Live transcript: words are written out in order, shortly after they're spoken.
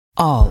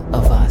All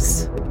of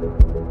us.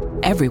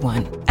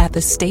 Everyone at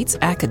the state's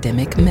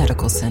academic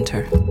medical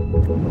center.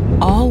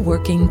 All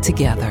working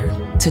together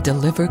to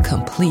deliver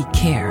complete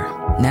care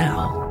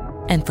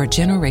now and for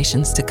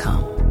generations to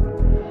come.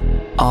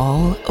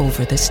 All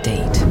over the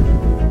state,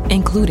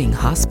 including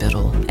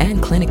hospital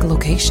and clinic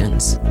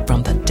locations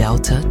from the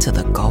Delta to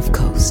the Gulf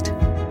Coast.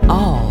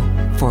 All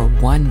for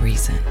one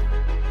reason.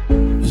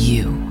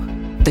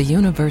 You, the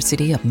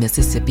University of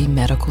Mississippi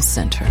Medical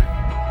Center.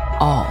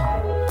 All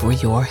for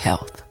your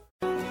health.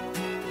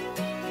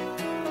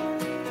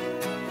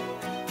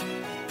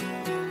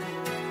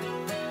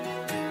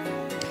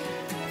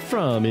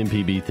 From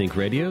MPB Think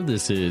Radio,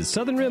 this is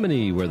Southern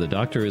Remedy, where the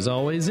doctor is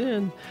always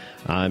in.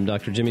 I'm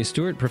Dr. Jimmy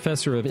Stewart,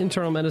 professor of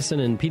internal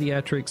medicine and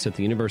pediatrics at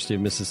the University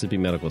of Mississippi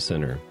Medical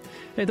Center.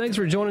 Hey, thanks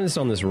for joining us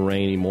on this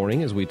rainy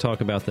morning as we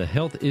talk about the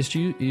health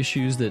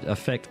issues that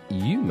affect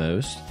you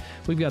most.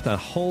 We've got that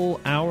whole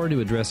hour to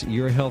address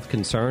your health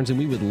concerns, and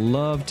we would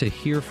love to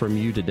hear from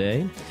you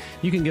today.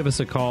 You can give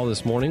us a call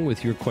this morning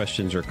with your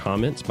questions or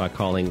comments by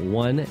calling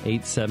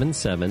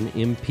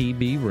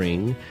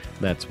 1-877-MPB-RING.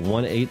 That's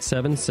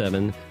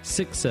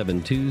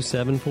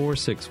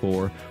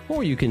 1-877-672-7464.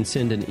 Or you can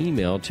send an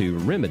email to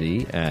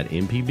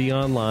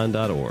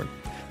remedy@mpbonline.org.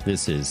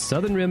 This is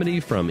Southern Remedy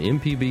from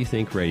MPB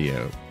Think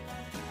Radio.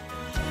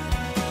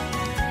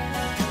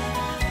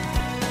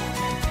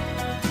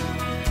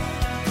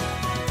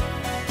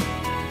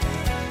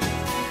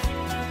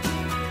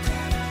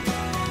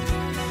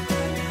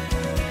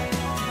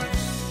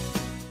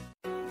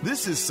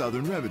 This is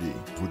Southern Remedy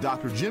with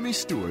Dr. Jimmy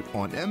Stewart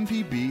on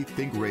MPB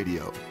Think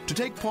Radio. To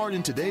take part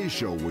in today's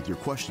show with your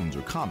questions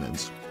or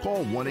comments,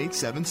 call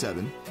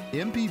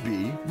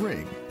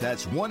 1-877-MPB-RING.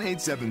 That's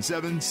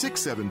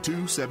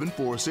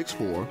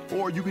 1-877-672-7464.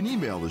 Or you can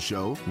email the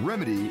show,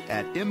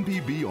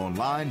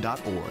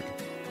 remedy@mpbonline.org.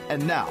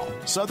 And now,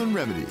 Southern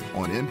Remedy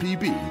on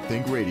MPB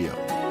Think Radio.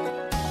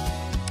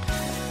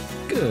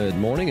 Good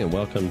morning and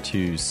welcome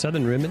to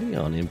Southern Remedy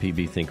on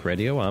MPB Think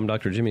Radio. I'm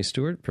Dr. Jimmy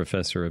Stewart,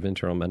 professor of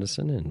internal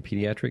medicine and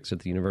pediatrics at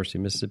the University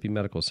of Mississippi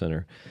Medical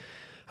Center.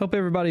 Hope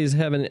everybody is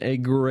having a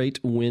great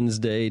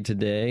Wednesday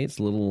today. It's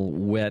a little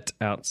wet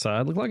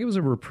outside. Looked like it was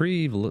a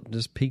reprieve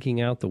just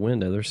peeking out the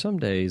window. There's some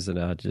days that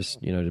I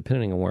just,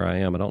 depending on where I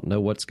am, I don't know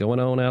what's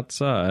going on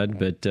outside.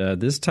 But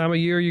this time of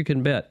year, you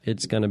can bet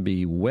it's going to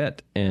be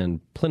wet and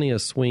plenty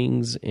of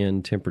swings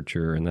in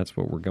temperature. And that's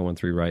what we're going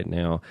through right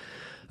now.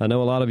 I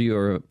know a lot of you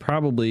are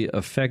probably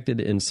affected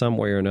in some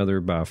way or another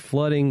by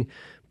flooding.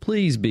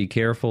 Please be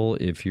careful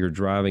if you're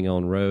driving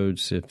on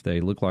roads. If they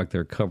look like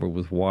they're covered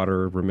with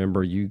water,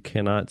 remember you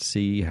cannot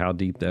see how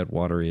deep that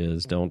water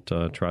is. Don't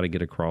try to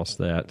get across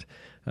that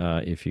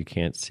if you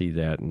can't see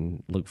that,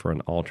 and look for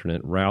an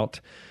alternate route.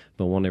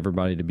 But want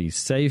everybody to be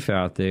safe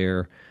out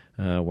there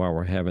while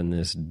we're having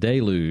this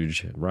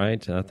deluge,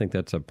 right? I think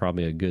that's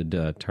probably a good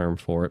term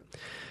for it.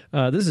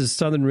 This is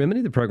Southern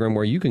Remedy, the program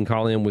where you can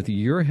call in with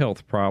your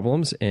health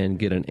problems and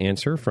get an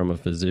answer from a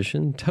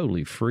physician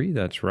totally free.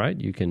 That's right.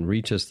 You can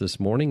reach us this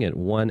morning at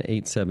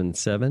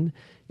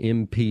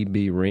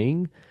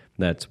 1-877-MPB-RING.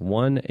 That's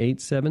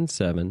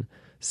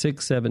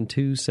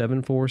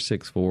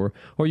 1-877-672-7464. Or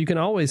you can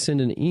always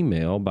send an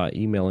email by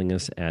emailing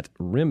us at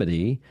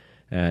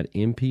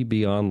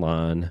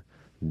remedy@mpbonline.org.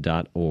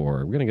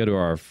 We're going to go to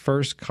our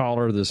first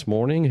caller this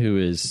morning, who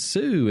is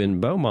Sue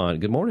in Beaumont.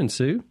 Good morning,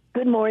 Sue.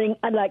 Good morning.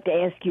 I'd like to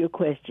ask you a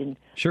question.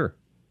 Sure.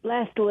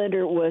 Last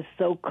winter was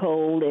so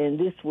cold, and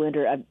this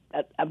winter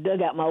I've dug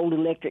out my old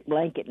electric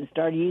blanket and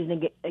started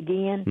using it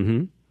again.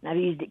 Mm-hmm. I've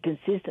used it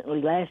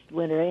consistently last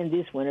winter and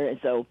this winter, and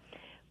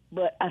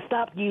but I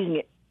stopped using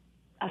it.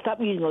 I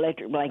stopped using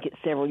electric blankets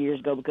several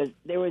years ago because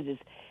there was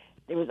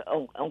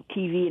on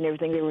TV and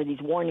everything, there were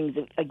these warnings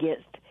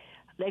against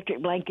electric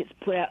blankets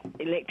put out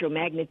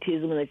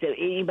electromagnetism, and they said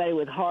anybody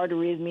with heart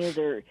arrhythmias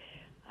or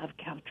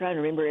I'm trying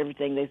to remember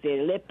everything they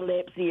said,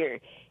 epilepsy or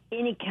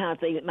any kind of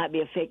thing that might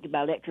be affected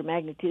by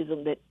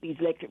electromagnetism, that these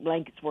electric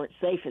blankets weren't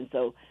safe. And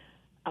so,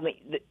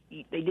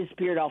 they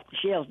disappeared off the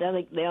shelves. Now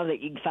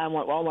that you can find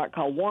one at Walmart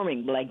called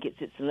warming blankets.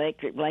 It's an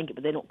electric blanket,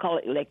 but they don't call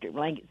it electric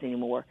blankets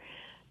anymore.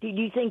 Do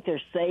you think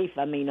they're safe?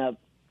 I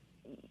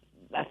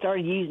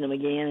started using them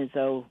again, and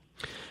so...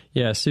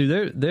 Yeah, Sue,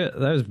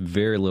 there's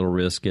very little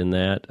risk in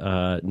that.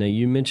 Now,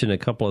 you mentioned a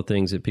couple of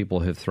things that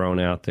people have thrown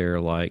out there,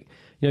 like,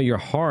 your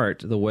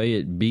heart, the way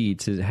it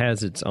beats, it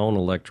has its own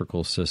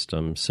electrical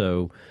system.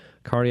 So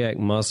cardiac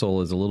muscle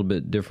is a little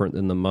bit different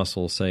than the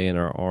muscle, say, in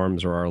our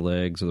arms or our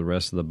legs or the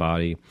rest of the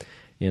body,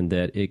 in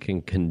that it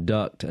can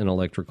conduct an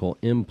electrical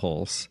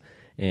impulse,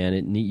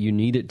 and you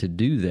need it to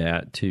do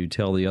that to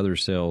tell the other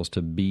cells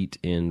to beat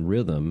in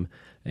rhythm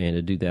and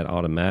to do that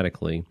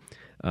automatically.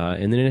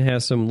 And then it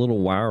has some little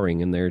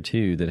wiring in there,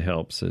 too, that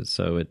helps it.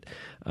 So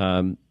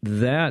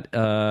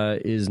that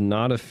is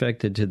not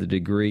affected to the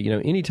degree.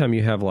 Anytime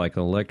you have like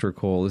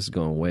electrical, this is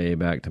going way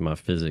back to my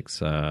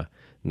physics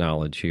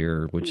knowledge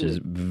here, which is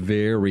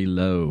very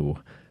low,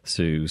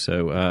 Sue.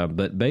 So,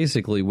 but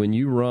basically, when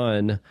you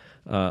run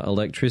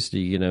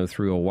electricity,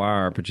 through a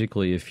wire,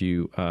 particularly if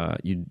you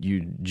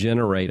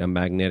generate a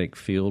magnetic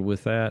field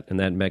with that, and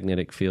that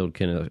magnetic field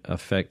can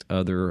affect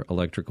other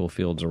electrical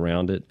fields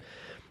around it.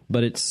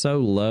 But it's so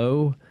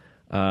low,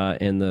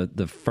 and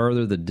the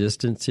further the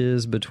distance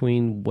is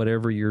between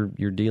whatever you're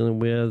dealing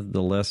with,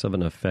 the less of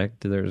an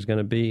effect there's going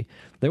to be.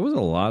 There was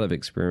a lot of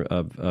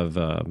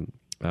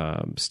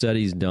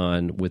studies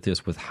done with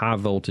this with high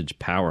voltage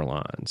power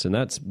lines, and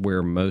that's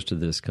where most of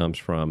this comes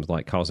from.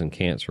 Like causing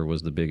cancer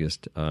was the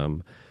biggest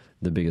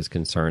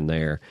concern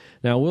there.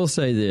 Now, I will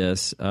say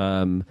this: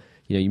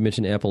 you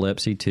mentioned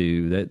epilepsy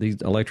too. That these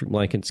electric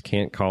blankets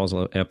can't cause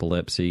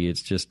epilepsy.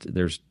 It's just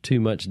there's too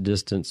much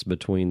distance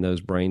between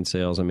those brain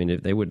cells. I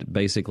mean, they would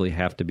basically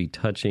have to be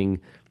touching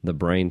the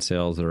brain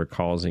cells that are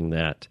causing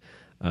that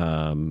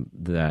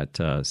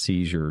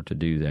seizure to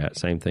do that.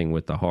 Same thing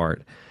with the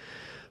heart.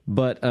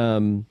 But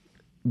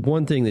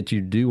one thing that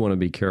you do want to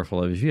be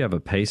careful of, if you have a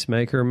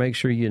pacemaker, make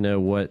sure you know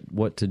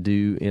what to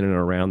do in and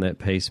around that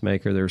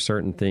pacemaker. There are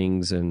certain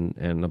things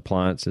and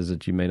appliances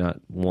that you may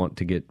not want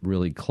to get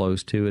really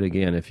close to it.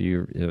 Again, if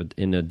you're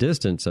in a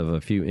distance of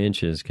a few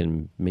inches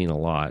can mean a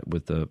lot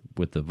with the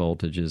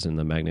voltages and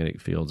the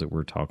magnetic fields that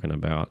we're talking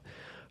about.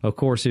 Of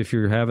course, if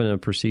you're having a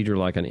procedure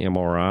like an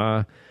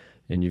MRI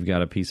and you've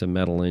got a piece of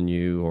metal in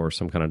you or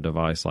some kind of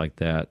device like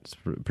that,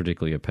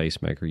 particularly a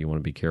pacemaker, you want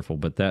to be careful.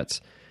 But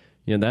that's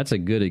a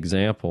good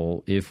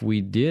example. If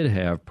we did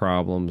have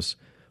problems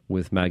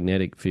with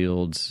magnetic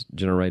fields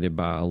generated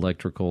by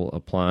electrical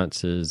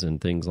appliances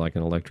and things like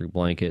an electric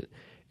blanket,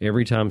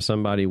 every time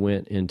somebody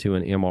went into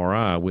an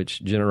MRI,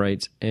 which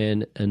generates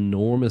an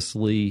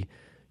enormously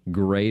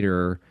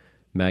greater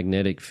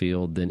magnetic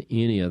field than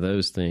any of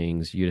those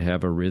things, you'd have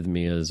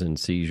arrhythmias and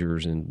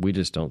seizures, and we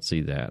just don't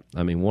see that.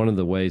 I mean, one of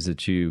the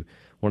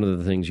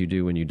things you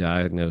do when you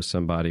diagnose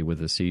somebody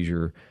with a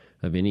seizure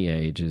of any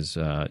age is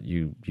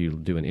you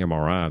do an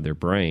MRI of their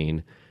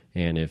brain,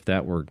 and if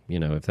that were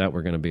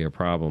going to be a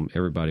problem,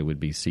 everybody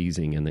would be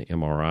seizing in the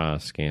MRI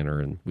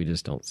scanner, and we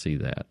just don't see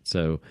that.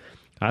 So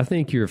I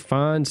think you're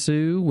fine,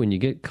 Sue, when you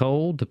get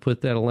cold to put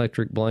that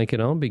electric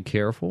blanket on. Be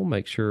careful.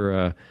 Make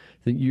sure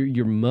that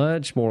you're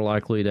much more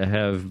likely to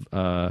have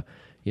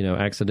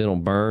accidental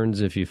burns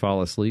if you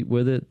fall asleep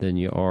with it than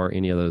you are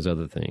any of those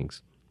other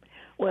things.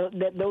 Well,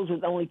 those were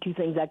the only two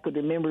things I could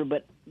remember,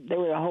 but there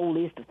were a whole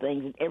list of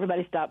things. And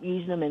everybody stopped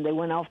using them, and they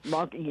went off the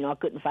market. I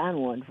couldn't find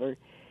one for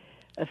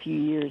a few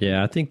years.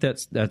 Yeah, I think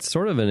that's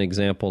sort of an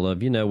example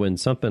of, when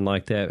something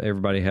like that,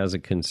 everybody has a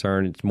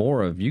concern. It's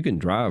more of you can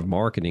drive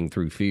marketing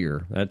through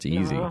fear. That's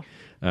easy.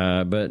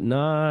 But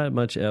not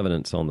much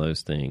evidence on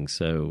those things.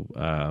 So,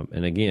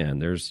 and again,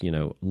 there's,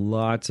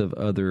 lots of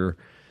other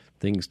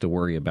things to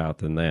worry about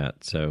than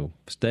that. So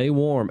stay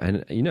warm.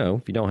 And,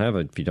 if you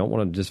don't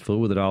want to just fool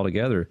with it all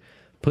together,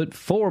 put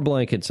 4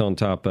 blankets on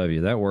top of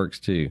you. That works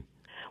too.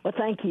 Well,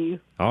 thank you.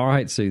 All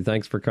right, Sue.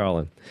 Thanks for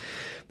calling.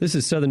 This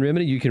is Southern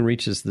Remedy. You can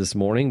reach us this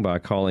morning by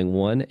calling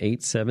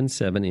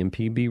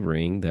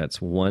 1-877-MPB-RING. That's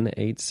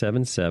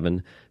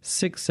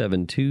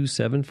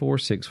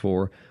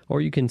 1-877-672-7464.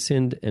 Or you can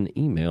send an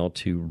email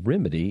to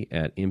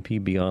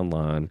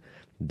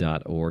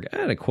remedy@mpbonline.org. I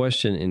had a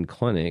question in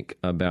clinic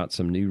about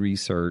some new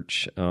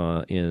research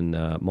in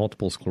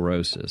multiple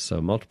sclerosis.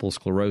 So multiple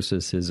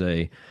sclerosis is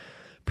a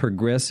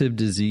progressive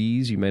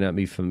disease. You may not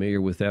be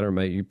familiar with that, or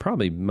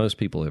most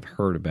people have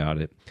heard about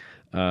it.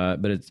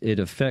 But it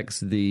affects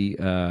the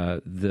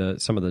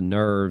some of the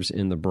nerves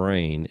in the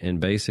brain,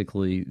 and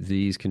basically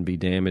these can be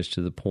damaged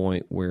to the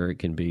point where it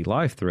can be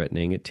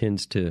life-threatening. It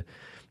tends to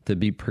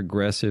be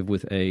progressive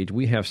with age.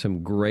 We have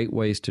some great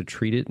ways to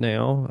treat it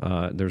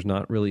now. There's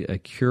not really a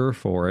cure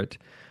for it,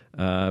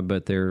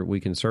 but we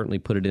can certainly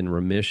put it in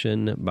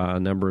remission by a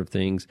number of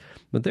things.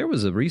 But there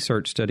was a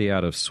research study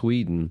out of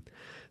Sweden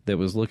that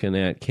was looking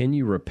at, can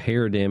you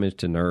repair damage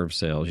to nerve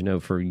cells?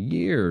 For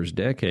years,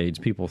 decades,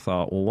 people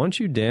thought, well, once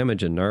you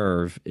damage a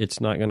nerve,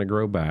 it's not going to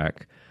grow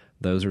back.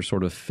 Those are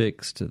sort of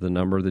fixed, the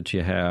number that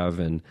you have.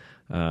 And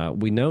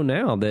we know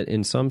now that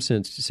in some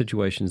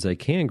situations they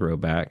can grow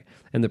back.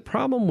 And the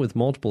problem with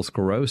multiple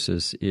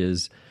sclerosis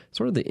is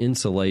sort of the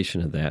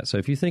insulation of that. So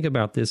if you think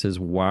about this as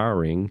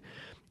wiring,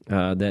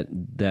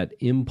 that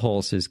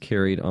impulse is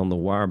carried on the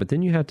wire, but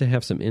then you have to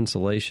have some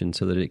insulation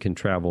so that it can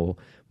travel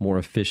more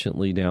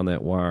efficiently down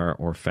that wire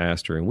or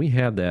faster. And we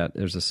have that.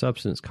 There's a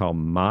substance called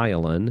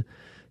myelin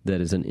that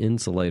is an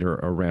insulator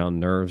around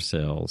nerve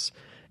cells.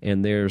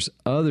 And there's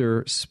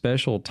other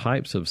special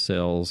types of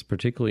cells,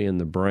 particularly in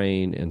the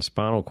brain and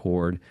spinal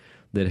cord,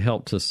 that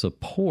help to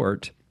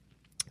support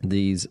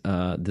this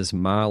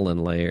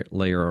myelin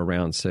layer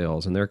around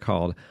cells. And they're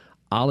called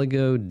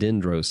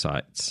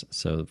oligodendrocytes,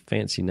 so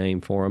fancy name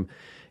for them.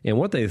 And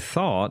what they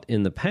thought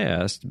in the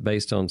past,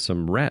 based on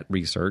some rat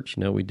research,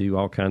 we do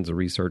all kinds of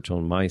research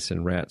on mice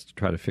and rats to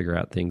try to figure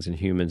out things in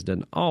humans,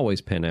 doesn't always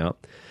pan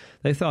out.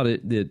 They thought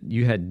that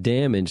you had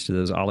damage to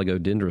those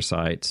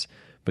oligodendrocytes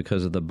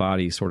because of the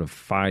body sort of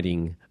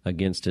fighting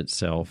against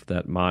itself,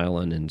 that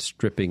myelin, and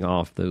stripping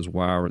off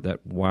that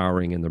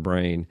wiring in the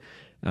brain.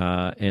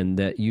 and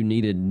that you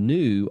needed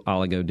new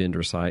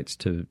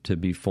oligodendrocytes to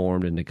be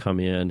formed and to come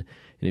in.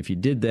 And if you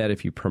did that,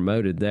 if you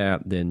promoted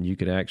that, then you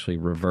could actually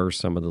reverse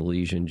some of the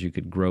lesions. You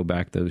could grow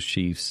back those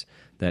sheaths,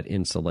 that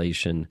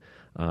insulation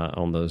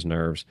on those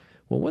nerves.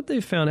 Well, what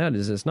they've found out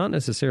is it's not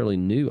necessarily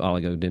new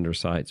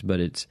oligodendrocytes, but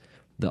it's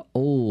the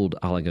old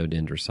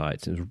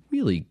oligodendrocytes. It's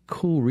really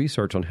cool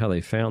research on how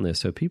they found this.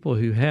 So people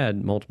who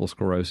had multiple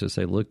sclerosis,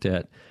 they looked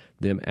at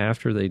them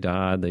after they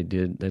died.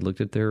 They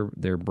looked at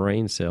their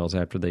brain cells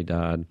after they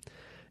died,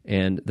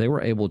 and they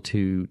were able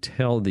to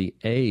tell the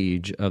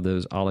age of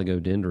those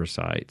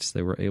oligodendrocytes.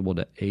 They were able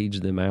to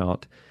age them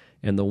out.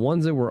 And the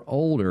ones that were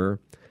older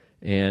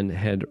and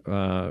had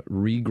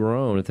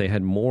regrown, if they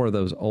had more of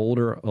those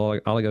older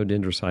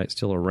oligodendrocytes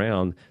still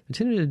around, they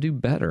tended to do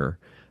better.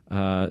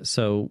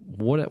 So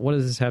what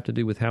does this have to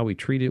do with how we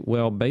treat it?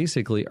 Well,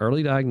 basically,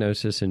 early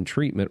diagnosis and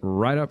treatment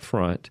right up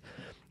front.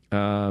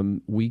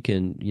 We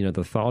can,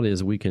 the thought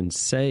is we can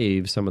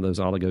save some of those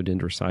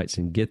oligodendrocytes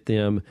and get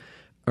them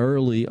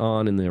early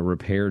on in the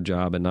repair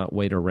job and not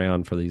wait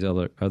around for these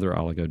other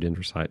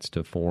oligodendrocytes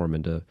to form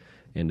and to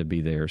be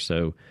there.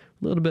 So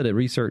a little bit of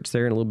research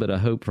there and a little bit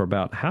of hope for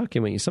about how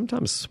can we,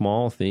 sometimes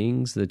small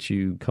things that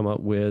you come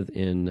up with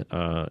in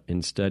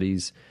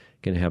studies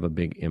can have a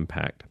big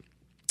impact.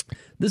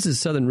 This is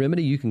Southern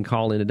Remedy. You can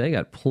call in today.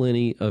 Got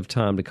plenty of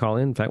time to call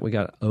in. In fact, we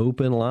got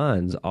open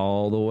lines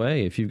all the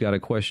way. If you've got a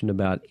question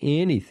about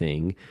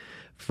anything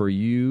for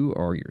you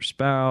or your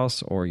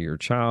spouse or your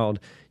child,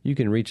 you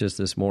can reach us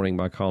this morning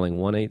by calling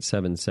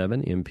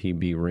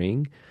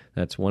 1-877-MPB-RING.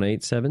 That's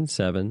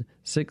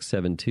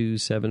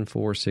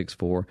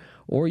 1-877-672-7464.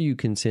 Or you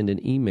can send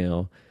an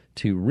email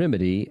to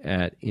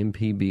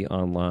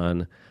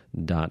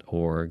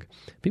remedy@mpbonline.org.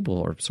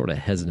 People are sort of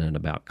hesitant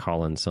about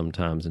calling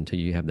sometimes until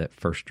you have that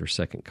first or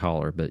second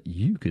caller, but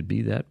you could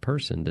be that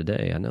person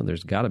today. I know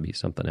there's got to be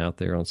something out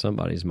there on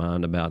somebody's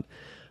mind about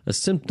a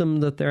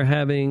symptom that they're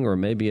having, or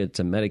maybe it's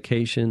a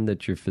medication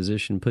that your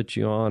physician put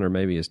you on, or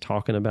maybe is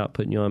talking about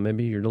putting you on.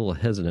 Maybe you're a little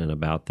hesitant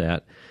about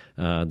that.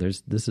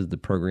 This is the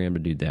program to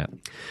do that.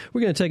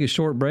 We're going to take a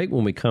short break.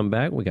 When we come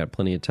back, we got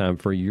plenty of time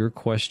for your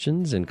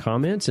questions and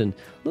comments and a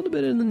little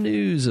bit in the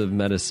news of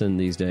medicine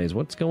these days.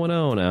 What's going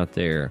on out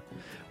there?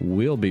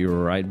 We'll be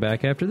right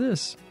back after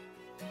this.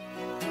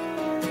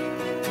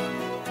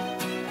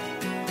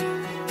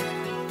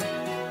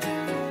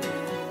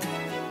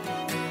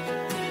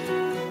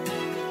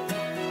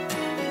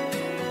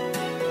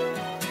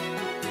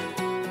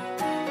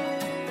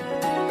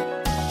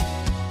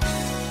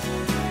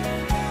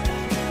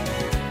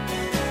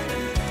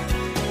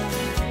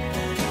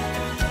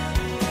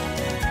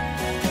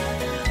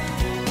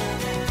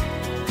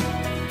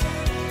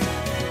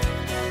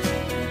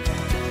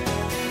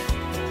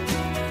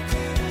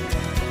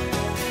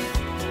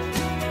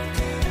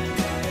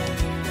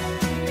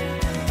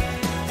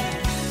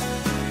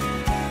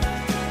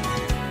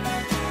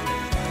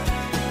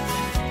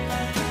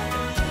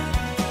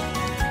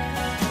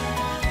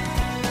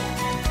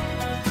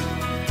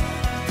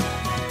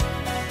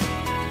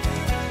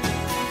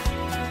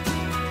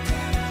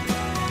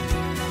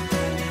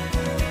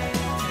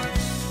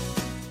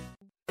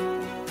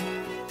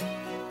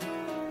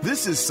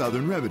 This is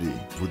Southern Remedy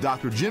with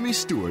Dr. Jimmy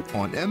Stewart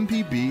on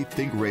MPB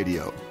Think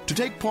Radio. To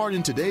take part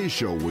in today's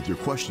show with your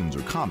questions or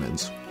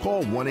comments,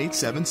 call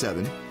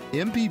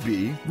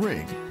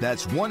 1-877-MPB-RING.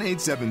 That's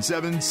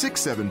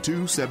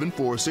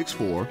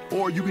 1-877-672-7464.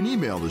 Or you can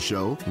email the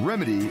show,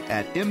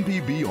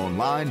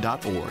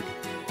 remedy@mpbonline.org.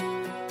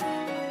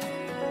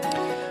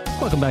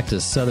 Welcome back to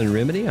Southern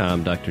Remedy.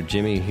 I'm Dr.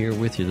 Jimmy here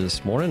with you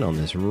this morning on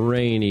this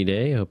rainy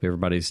day. I hope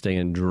everybody's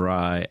staying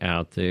dry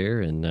out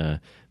there, and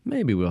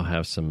maybe we'll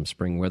have some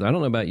spring weather. I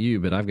don't know about you,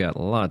 but I've got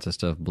lots of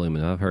stuff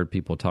blooming. I've heard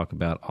people talk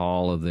about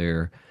all of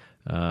their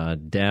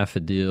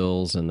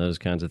daffodils and those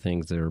kinds of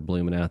things that are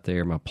blooming out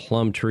there. My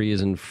plum tree is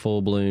in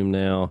full bloom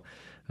now.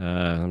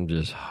 I'm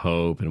just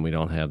hoping we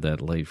don't have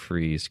that late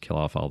freeze kill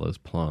off all those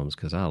plums,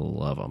 because I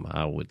love them.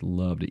 I would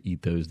love to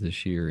eat those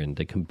this year and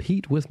to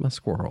compete with my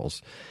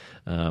squirrels.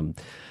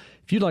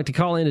 If you'd like to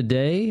call in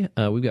today,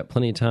 we've got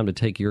plenty of time to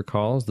take your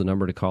calls. The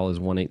number to call is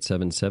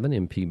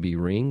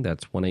 1-877-MPB-RING.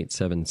 That's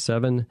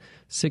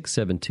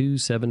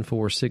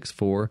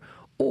 1-877-672-7464.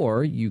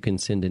 Or you can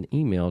send an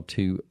email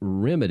to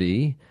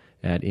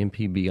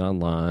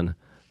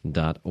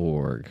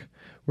remedy@mpbonline.org.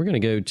 We're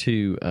going to go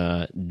to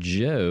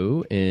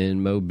Joe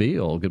in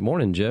Mobile. Good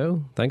morning,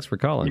 Joe. Thanks for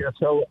calling. Yes,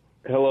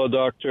 hello,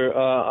 doctor.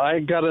 I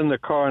got in the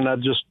car and I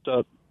just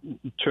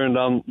turned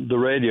on the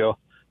radio,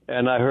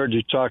 and I heard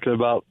you talking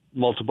about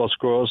multiple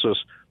sclerosis,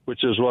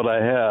 which is what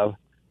I have.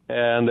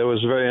 And it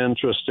was very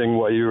interesting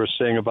what you were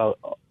saying about,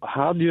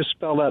 how do you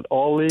spell that?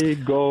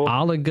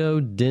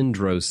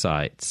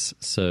 Oligodendrocytes.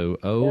 So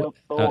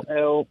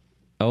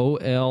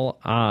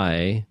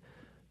O-L-I,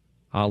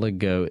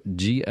 oligo,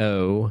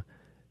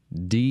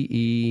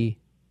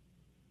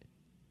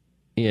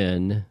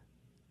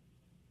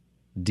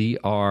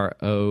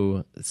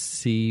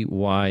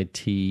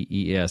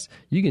 G-O-D-E-N-D-R-O-C-Y-T-E-S.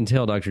 You can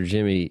tell Dr.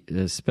 Jimmy,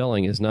 the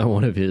spelling is not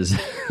one of his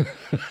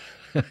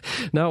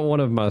Not one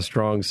of my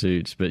strong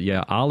suits, but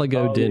yeah,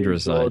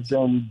 oligodendrocytes.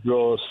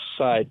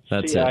 Oligodendrocytes.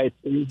 That's it.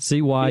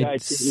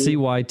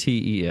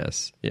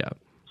 CYTES. Yeah.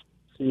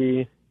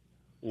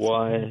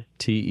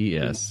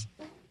 CYTES.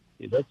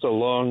 That's a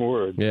long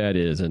word. Yeah, it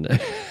is, isn't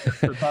it?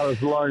 It's not as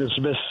long as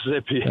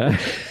Mississippi.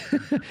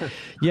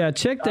 Yeah,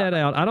 check that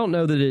out. I don't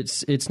know that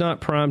it's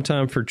not prime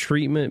time for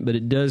treatment, but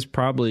it does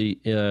probably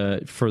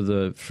for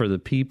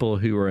the people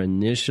who are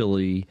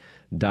initially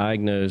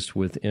diagnosed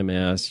with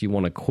MS. You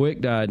want a quick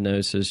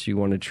diagnosis. You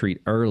want to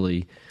treat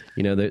early.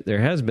 You know, there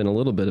has been a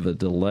little bit of a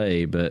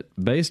delay, but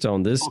based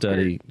on this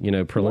study,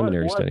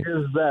 preliminary study.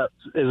 What is that?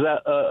 Is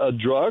that a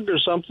drug or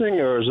something,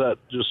 or is that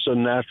just a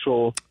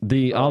natural?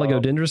 The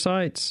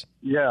oligodendrocytes?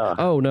 Yeah.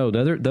 Oh, no,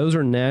 those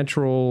are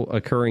natural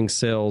occurring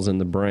cells in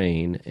the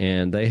brain,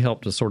 and they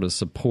help to sort of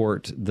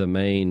support the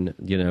main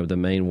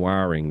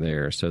wiring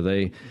there. So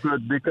they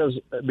good because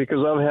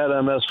I've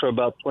had MS for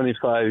about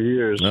 25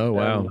 years. Oh,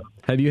 wow.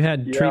 Have you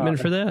had treatment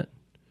for that?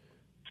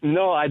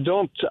 No, I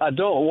don't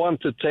want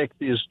to take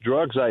these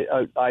drugs.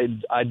 I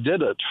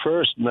did it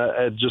first, and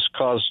it just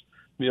caused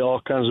me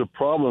all kinds of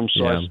problems,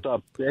 so I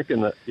stopped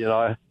taking it.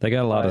 They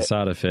got a lot of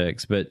side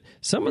effects, but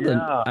some of them.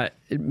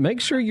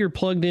 Make sure you're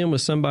plugged in with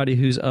somebody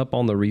who's up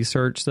on the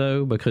research,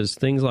 though, because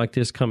things like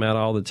this come out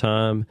all the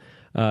time.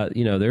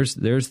 There's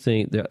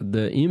the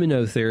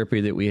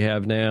immunotherapy that we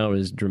have now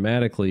is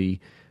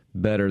dramatically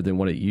better than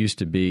what it used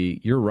to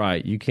be. You're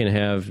right. You can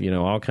have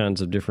all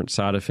kinds of different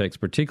side effects,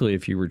 particularly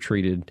if you were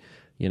treated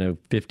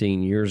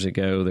 15 years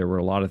ago. There were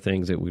a lot of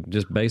things that would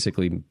just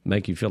basically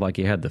make you feel like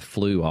you had the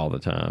flu all the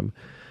time.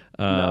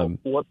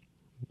 What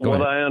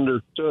I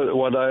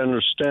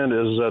understand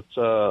is that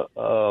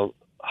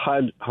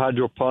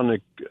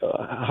hydroponic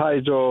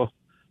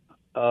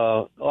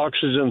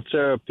oxygen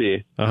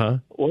therapy.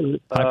 Hyperbaric.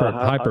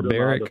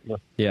 Hyperbaric therapy.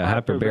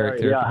 Yeah,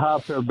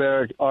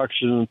 hyperbaric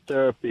oxygen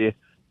therapy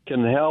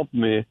can help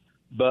me,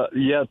 but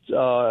yet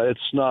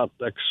it's not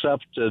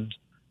accepted.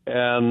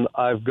 And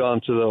I've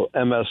gone to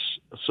the MS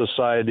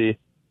Society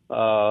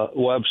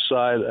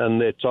website,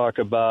 and they talk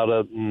about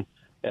it,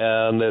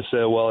 and they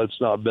say, well, it's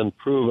not been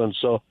proven.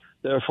 So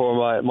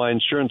therefore, my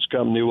insurance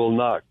company will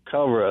not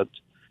cover it.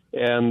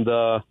 And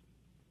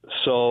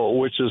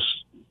which is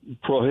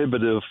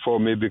prohibitive for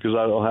me because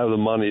I don't have the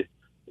money.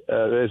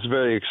 It's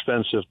very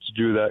expensive to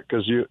do that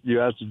because you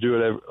have to do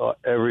it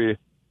every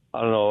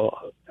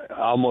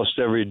almost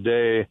every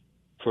day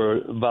for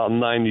about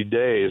 90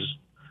 days.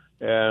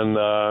 And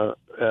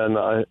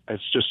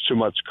it's just too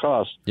much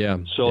cost. Yeah.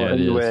 So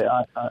anyway,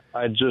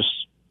 I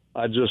just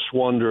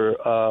wonder,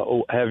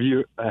 have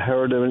you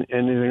heard of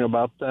anything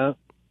about that?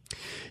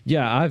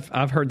 Yeah,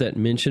 I've heard that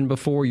mentioned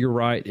before. You're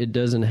right. It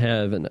doesn't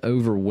have an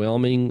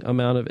overwhelming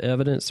amount of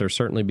evidence. There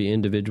certainly be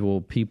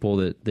individual people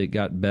that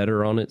got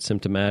better on it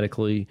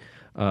symptomatically,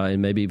 and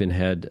maybe even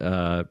had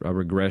a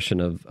regression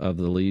of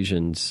the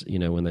lesions.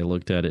 When they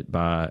looked at it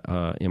by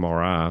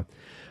MRI.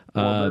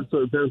 Well,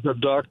 there's a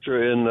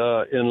doctor in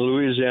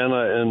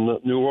Louisiana in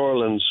New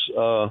Orleans.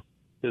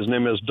 His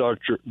name is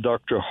Dr.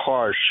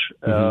 Harsh,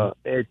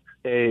 HARSH,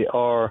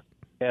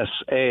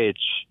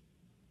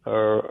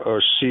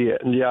 or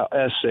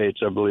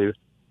SH, I believe,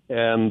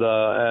 and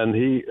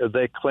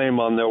they claim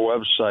on their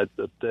website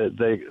that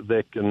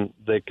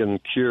they can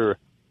cure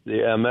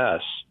the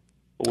MS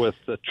with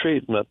the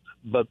treatment.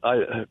 But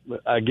I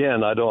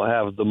don't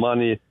have the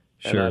money.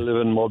 Sure. And I live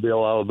in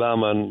Mobile,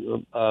 Alabama,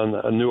 and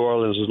New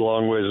Orleans is a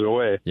long ways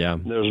away. Yeah.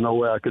 There's no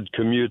way I could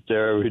commute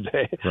there every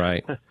day.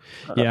 Right.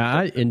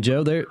 Yeah, and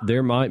Joe,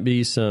 there might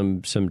be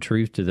some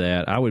truth to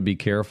that. I would be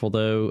careful,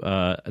 though,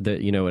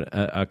 that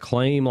a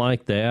claim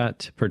like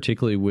that,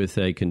 particularly with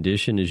a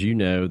condition, as you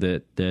know,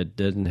 that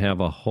doesn't have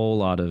a whole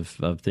lot of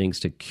things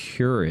to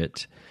cure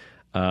it.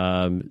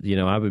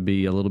 I would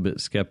be a little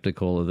bit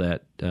skeptical of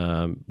that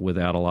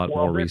without a lot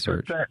more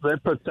research. They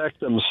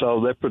protect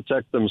themselves. They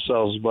protect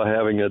themselves by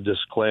having a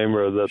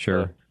disclaimer that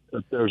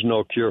that there's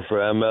no cure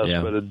for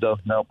MS, but it does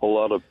help a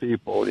lot of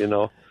people.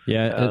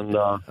 Yeah, and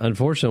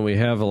unfortunately, we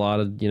have a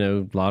lot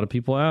of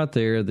people out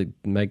there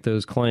that make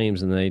those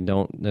claims and they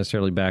don't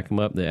necessarily back them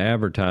up. The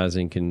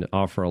advertising can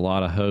offer a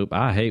lot of hope.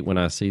 I hate when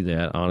I see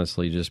that,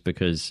 honestly, just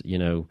because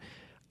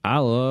I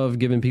love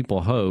giving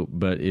people hope,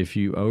 but if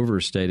you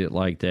overstate it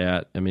like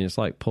that, I mean, it's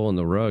like pulling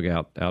the rug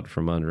out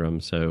from under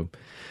them. So,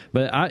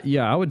 but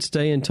I would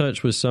stay in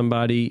touch with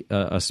somebody,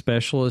 a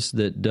specialist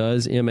that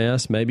does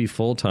MS, maybe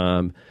full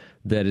time,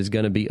 that is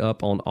going to be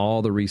up on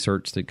all the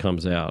research that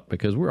comes out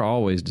because we're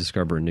always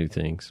discovering new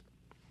things.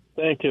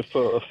 Thank you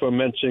for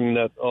mentioning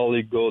that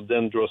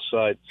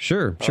oligodendrocyte.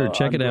 Sure.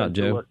 Check it out,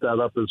 Joe. Look that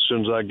up as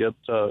soon as I get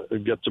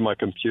to my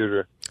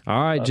computer.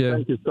 All right, Joe.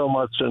 Thank you so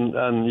much,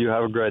 and you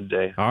have a great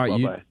day. All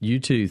right, Bye-bye. You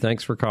too.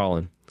 Thanks for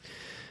calling.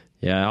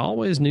 Yeah,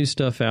 always new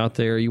stuff out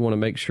there. You want to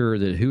make sure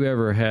that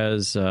whoever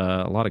has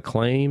a lot of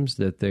claims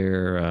that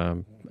they're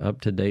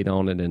up to date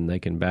on it and they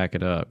can back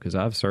it up. Because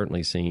I've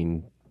certainly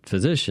seen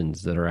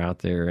physicians that are out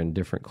there in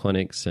different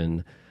clinics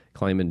and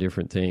claiming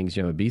different things.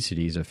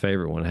 Obesity is a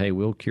favorite one. Hey,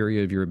 we'll cure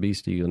you of your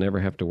obesity. You'll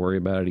never have to worry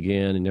about it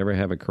again and never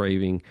have a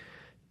craving.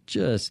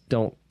 just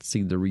don't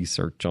see the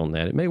research on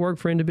that. It may work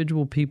for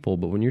individual people,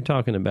 but when you're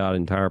talking about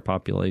entire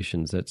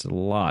populations, that's a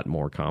lot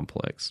more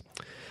complex.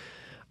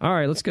 All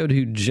right, let's go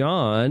to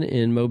John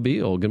in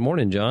Mobile. Good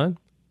morning, John.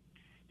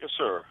 Yes,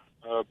 sir.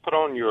 Put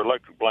on your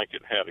electric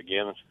blanket hat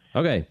again.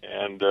 Okay.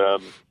 And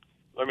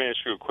let me ask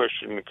you a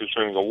question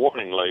concerning the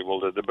warning label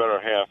that the better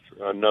half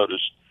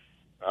noticed.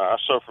 I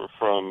suffer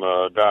from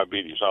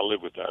diabetes. I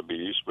live with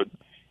diabetes. But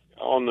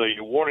on the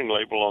warning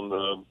label on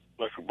the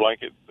electric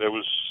blanket, there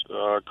was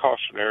a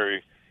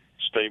cautionary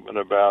statement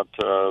about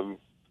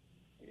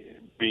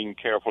being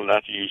careful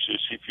not to use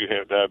this if you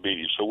have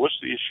diabetes. So what's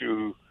the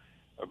issue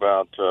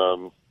about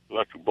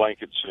electric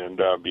blankets and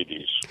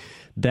diabetes?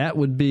 That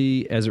would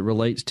be as it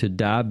relates to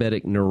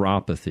diabetic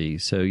neuropathy.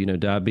 So,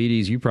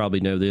 diabetes, you probably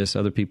know this.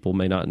 Other people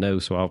may not know,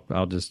 so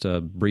I'll just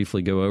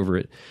briefly go over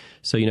it.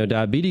 So,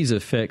 diabetes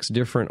affects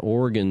different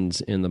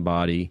organs in the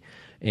body,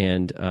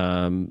 and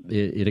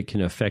it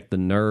can affect the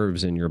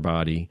nerves in your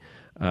body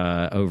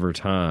over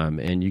time.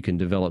 And you can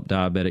develop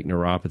diabetic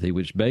neuropathy,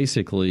 which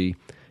basically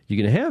you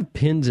can have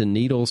pins and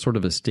needles, sort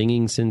of a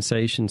stinging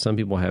sensation. Some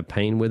people have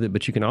pain with it,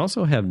 but you can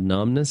also have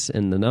numbness,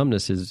 and the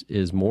numbness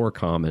is more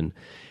common.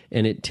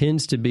 And it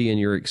tends to be in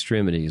your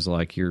extremities,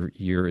 like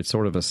it's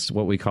sort of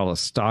what we call a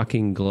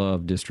stocking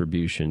glove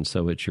distribution.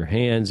 So it's your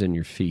hands and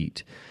your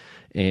feet.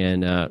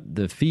 And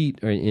the feet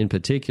in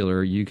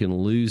particular, you can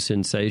lose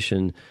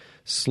sensation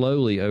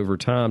slowly over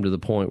time to the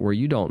point where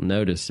you don't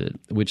notice it,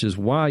 which is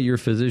why your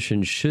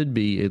physician should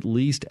be at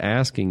least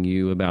asking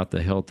you about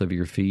the health of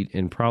your feet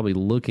and probably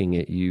looking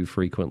at you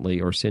frequently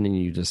or sending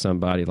you to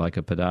somebody like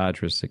a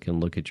podiatrist that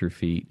can look at your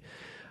feet.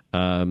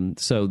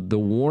 So the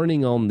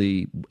warning on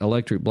the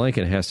electric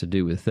blanket has to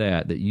do with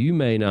that you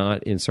may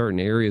not, in certain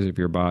areas of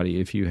your body,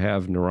 if you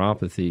have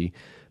neuropathy,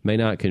 may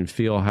not can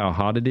feel how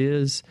hot it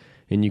is.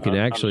 And you can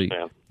actually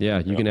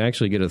can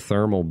actually get a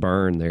thermal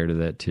burn there to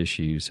that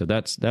tissue. So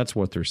that's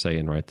what they're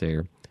saying right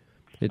there.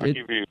 I'll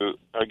give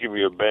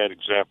you a bad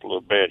example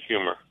of bad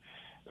humor.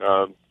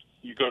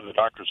 You go to the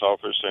doctor's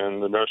office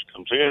and the nurse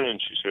comes in and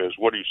she says,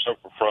 "What do you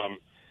suffer from?"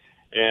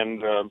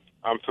 And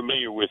I'm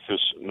familiar with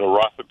this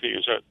neuropathy.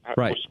 Is that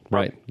right?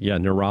 Right. Yeah,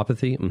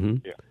 neuropathy.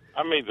 Mm-hmm. Yeah.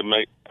 I made the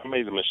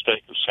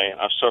mistake of saying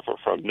I suffer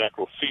from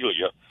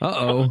necrophilia.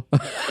 Uh-oh.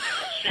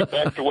 She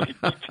backed away,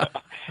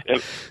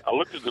 and I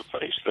looked at the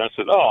face and I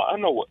said, "Oh, I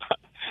know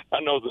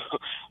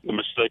the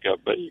mistake I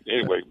made."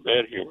 Anyway,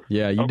 bad humor.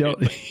 Yeah, you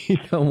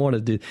don't want to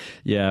do.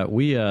 Yeah,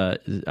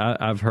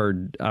 I've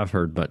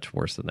heard much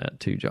worse than that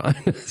too, John.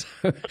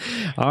 So,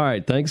 all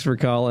right, thanks for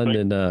calling,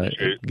 and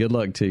good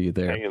luck to you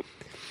there.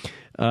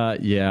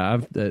 We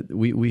have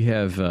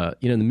the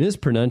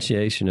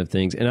mispronunciation of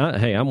things, and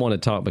I want to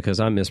talk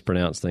because I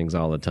mispronounce things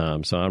all the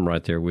time, so I'm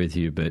right there with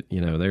you. But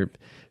they're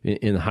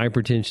in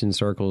hypertension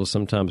circles.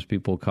 Sometimes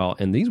people call,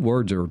 and these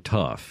words are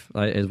tough.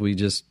 As we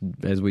just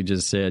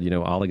said,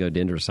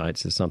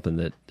 oligodendrocytes is something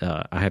that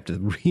I have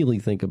to really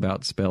think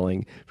about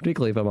spelling,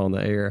 particularly if I'm on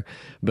the air.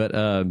 But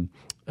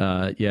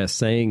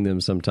saying them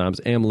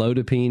sometimes.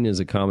 Amlodipine is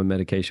a common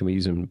medication we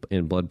use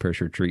in blood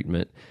pressure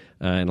treatment.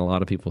 And a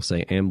lot of people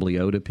say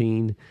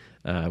ambliodipine,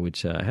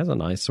 which has a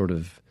nice sort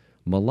of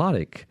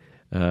melodic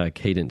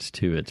cadence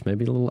to it.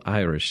 Maybe a little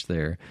Irish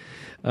there.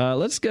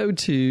 Let's go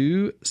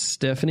to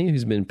Stephanie,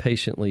 who's been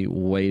patiently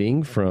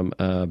waiting from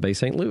Bay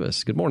St.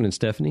 Louis. Good morning,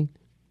 Stephanie.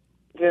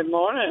 Good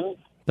morning.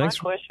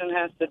 Thanks. My question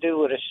has to do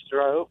with a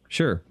stroke.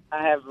 Sure.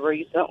 I have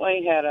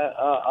recently had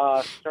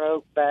a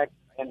stroke back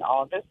in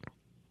August,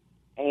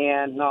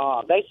 and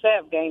they say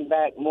I've gained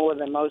back more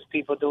than most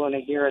people do in a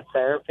year of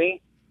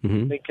therapy.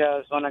 Mm-hmm.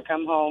 Because when I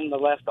come home, the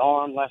left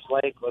arm, left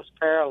leg was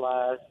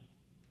paralyzed.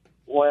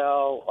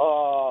 Well,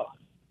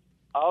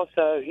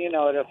 also,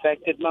 it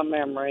affected my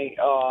memory,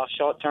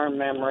 short-term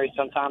memory.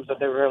 Sometimes I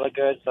do really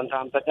good,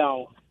 sometimes I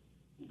don't.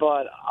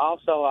 But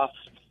also, I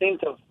seem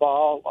to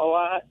fall a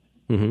lot.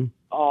 Mm-hmm.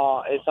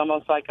 It's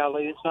almost like I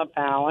lose my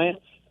balance,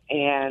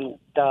 and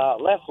the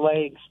left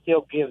leg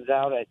still gives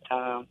out at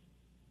times.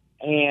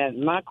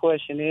 And my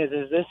question is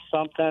this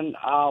something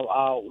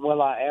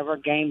will I ever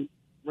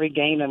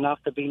regain enough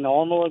to be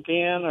normal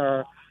again,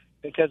 or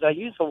because I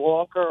use a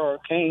walker or a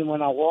cane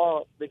when I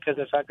walk, because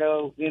if I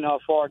go, a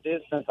far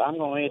distance, I'm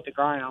going to hit the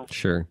ground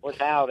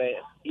without it,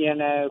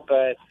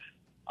 but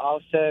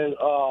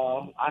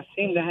also I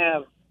seem to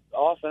have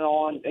off and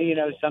on,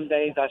 some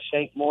days I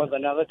shake more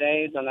than other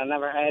days, and I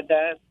never had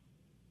that.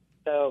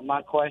 So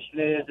my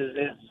question is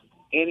this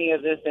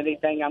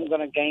anything I'm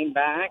going to gain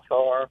back,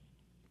 or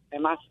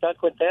am I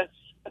stuck with this?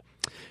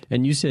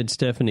 And you said,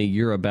 Stephanie,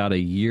 you're about a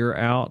year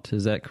out.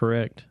 Is that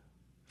correct,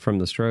 from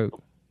the stroke?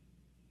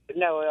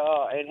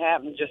 No, it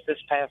happened just this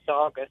past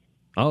August.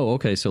 Oh,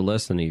 okay, so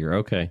less than a year.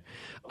 Okay.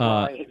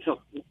 Right.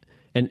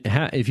 And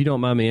if you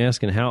don't mind me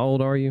asking, how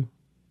old are you?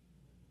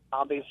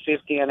 I'll be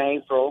 50 in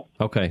April.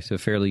 Okay, so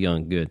fairly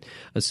young. Good.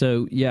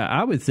 So,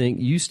 I would think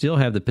you still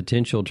have the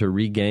potential to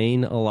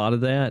regain a lot of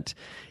that.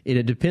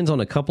 It depends on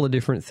a couple of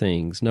different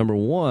things. Number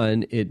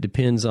one, it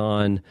depends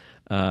on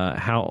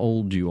how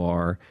old you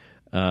are.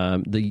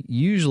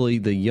 Usually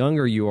the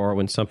younger you are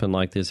when something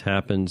like this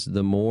happens,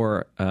 the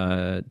more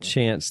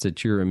chance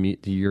that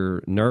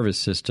your nervous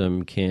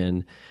system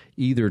can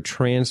either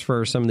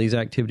transfer some of these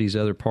activities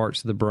to other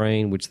parts of the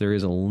brain, which there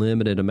is a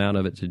limited amount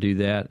of it to do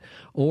that,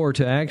 or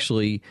to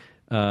actually,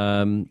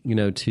 depending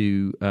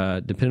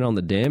on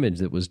the damage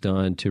that was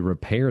done, to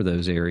repair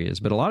those areas.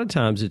 But a lot of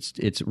times it's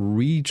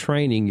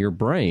retraining your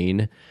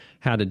brain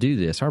how to do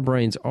this. Our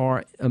brains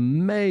are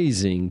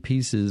amazing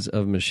pieces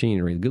of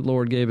machinery. The good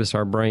Lord gave us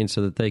our brains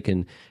so that they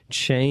can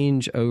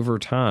change over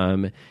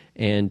time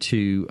and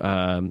to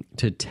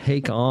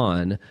take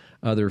on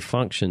other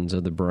functions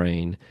of the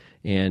brain.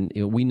 And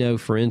we know,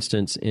 for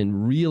instance,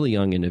 in really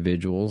young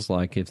individuals,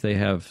 like if they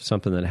have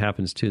something that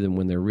happens to them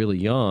when they're really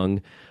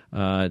young,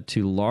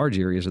 to large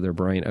areas of their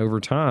brain, over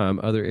time,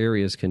 other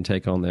areas can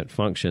take on that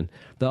function.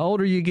 The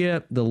older you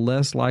get, the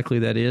less likely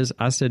that is.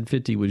 I said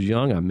 50 was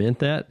young. I meant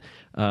that.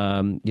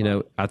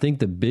 I think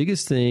the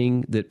biggest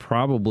thing that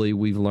probably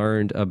we've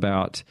learned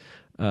about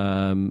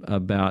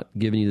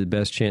giving you the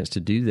best chance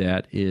to do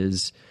that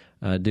is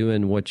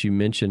doing what you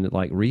mentioned,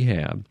 like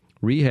rehab.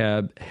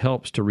 Rehab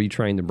helps to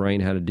retrain the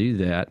brain how to do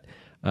that.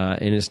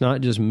 And it's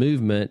not just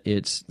movement.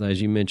 It's,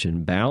 as you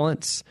mentioned,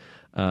 balance.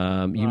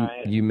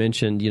 You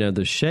mentioned,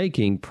 the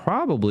shaking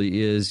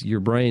probably is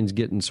your brain's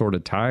getting sort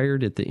of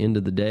tired at the end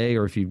of the day,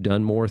 or if you've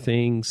done more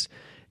things.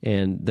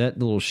 And that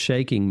little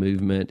shaking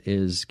movement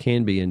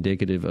can be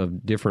indicative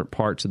of different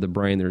parts of the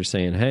brain that are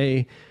saying,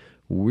 hey,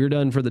 we're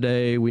done for the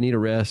day, we need a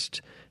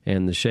rest.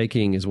 And the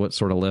shaking is what's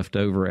sort of left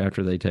over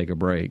after they take a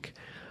break.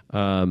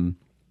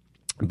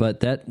 But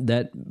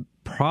that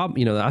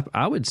problem,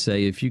 I would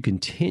say if you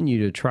continue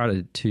to try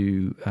to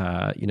do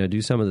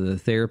some of the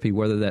therapy,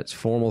 whether that's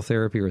formal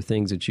therapy or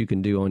things that you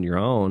can do on your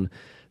own,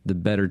 the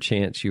better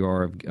chance you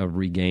are of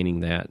regaining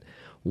that.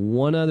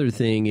 One other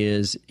thing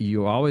is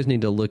you always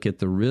need to look at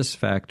the risk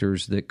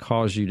factors that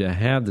cause you to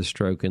have the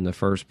stroke in the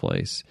first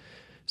place.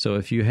 So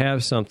if you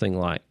have something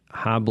like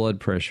high blood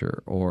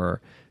pressure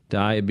or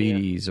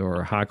diabetes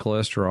or high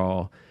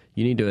cholesterol,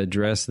 you need to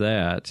address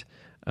that.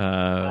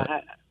 Go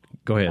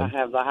ahead. I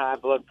have the high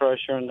blood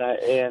pressure and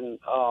I've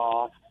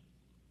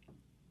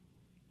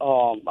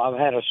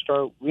had a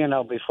stroke,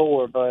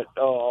 before, but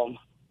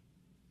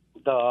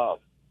the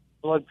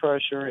blood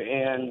pressure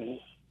and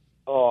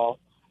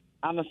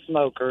I'm a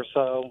smoker,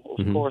 so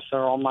of course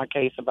they're on my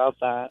case about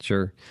that.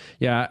 Sure.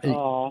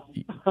 Yeah.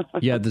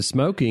 Yeah, the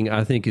smoking,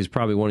 I think, is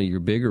probably one of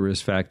your bigger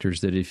risk factors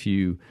that if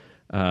you,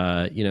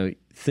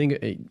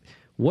 think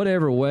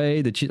whatever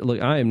way that you look,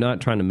 I am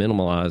not trying to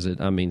minimize it.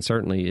 I mean,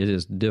 certainly it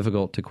is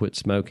difficult to quit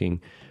smoking,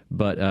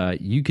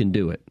 but you can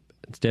do it.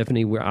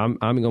 Stephanie, I'm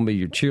going to be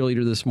your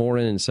cheerleader this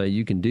morning and say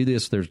you can do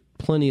this. There's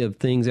plenty of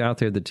things out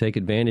there that take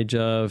advantage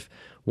of.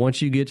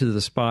 Once you get to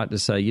the spot to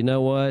say, you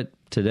know what,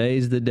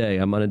 today's the day,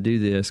 I'm going to do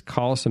this,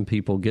 call some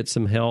people, get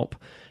some help,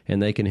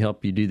 and they can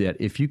help you do that.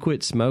 If you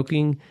quit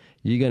smoking,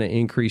 you're going to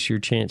increase your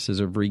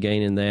chances of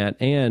regaining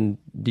that and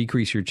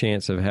decrease your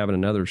chance of having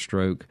another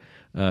stroke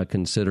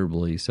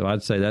considerably. So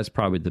I'd say that's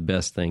probably the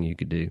best thing you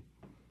could do.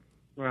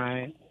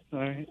 Right.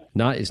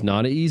 It's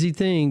not an easy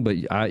thing, but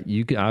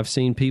I've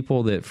seen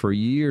people that for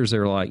years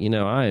they're like,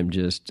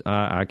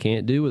 I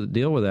can't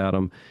deal without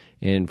them.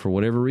 And for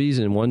whatever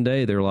reason, one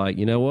day they're like,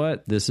 you know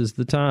what, this is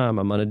the time,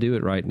 I'm going to do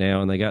it right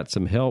now. And they got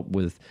some help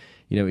with,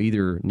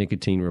 either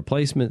nicotine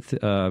replacement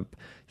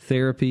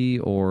therapy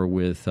or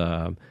with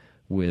a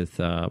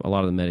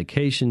lot of the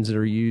medications that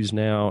are used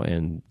now.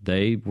 And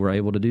they were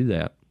able to do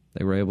that.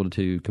 They were able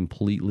to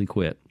completely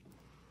quit.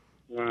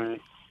 Right.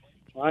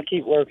 Well, I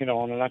keep working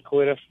on it. I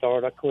quit a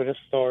start.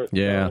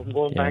 Yeah. So I'm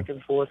going back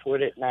and forth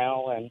with it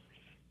now. And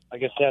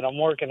like I said, I'm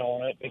working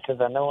on it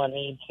because I know I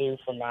need to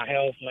for my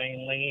health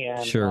mainly.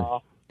 And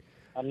sure.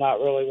 I'm not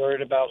really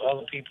worried about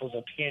other people's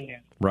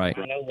opinion. Right.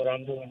 I know what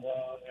I'm doing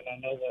wrong, and I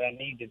know what I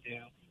need to do.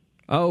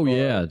 Oh,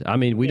 yeah. I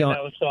mean,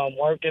 so I'm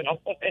working on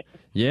it.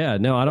 Yeah,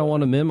 no, I don't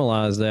want to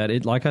minimize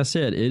that. Like I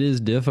said, it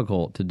is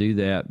difficult to do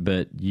that,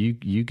 but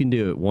you can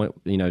do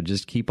it.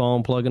 Just keep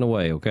on plugging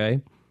away, okay?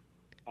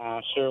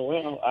 I sure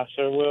will,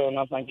 and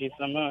I thank you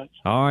so much.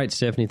 All right,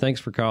 Stephanie, thanks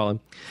for calling.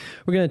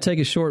 We're going to take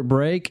a short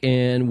break,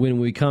 and when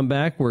we come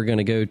back, we're going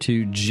to go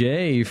to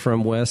Jay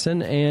from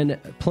Wesson, and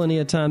plenty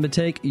of time to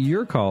take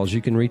your calls.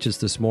 You can reach us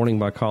this morning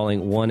by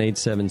calling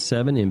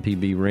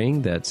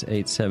 1-877-MPB-RING. That's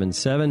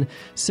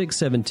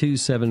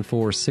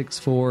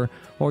 877-672-7464,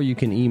 or you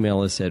can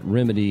email us at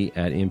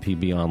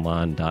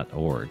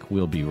remedy@mpbonline.org.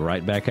 We'll be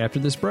right back after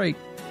this break.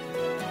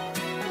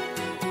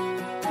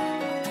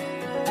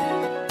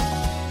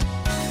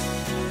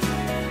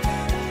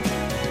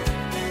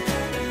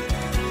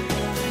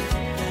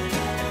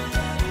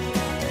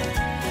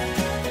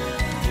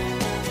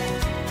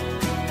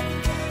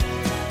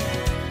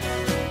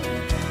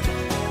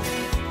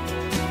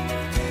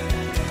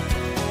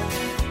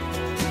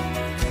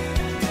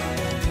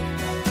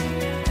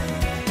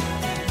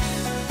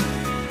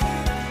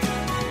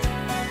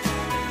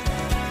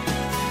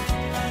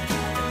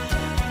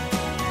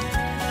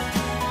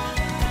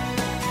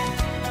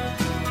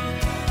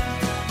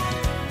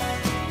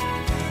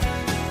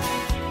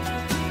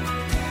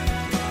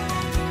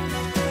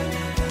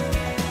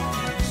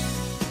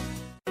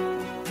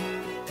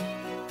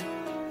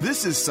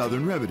 This is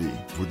Southern Remedy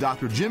with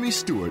Dr. Jimmy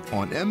Stewart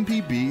on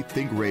MPB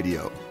Think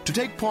Radio. To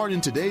take part in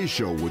today's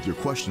show with your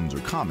questions or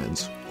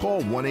comments,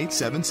 call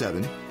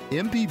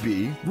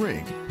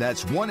 1-877-MPB-RING.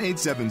 That's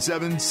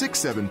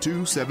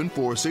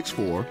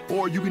 1-877-672-7464,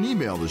 or you can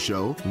email the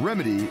show,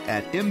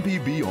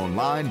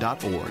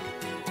 remedy@mpbonline.org.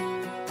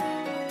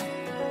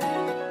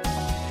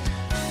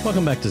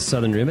 Welcome back to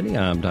Southern Remedy.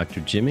 I'm Dr.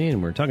 Jimmy,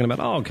 and we're talking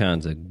about all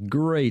kinds of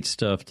great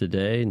stuff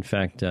today. In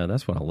fact,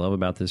 that's what I love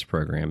about this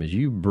program is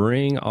you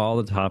bring all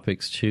the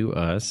topics to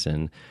us,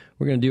 and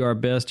we're going to do our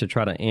best to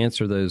try to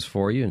answer those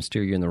for you and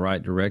steer you in the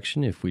right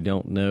direction. If we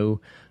don't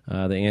know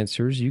the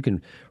answers, you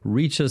can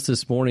reach us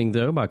this morning,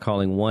 though, by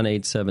calling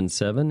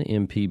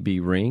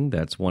 1-877-MPB-RING.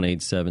 That's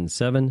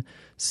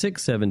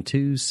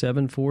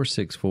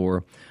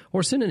 1-877-672-7464.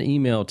 Or send an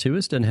email to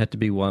us. Doesn't have to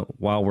be while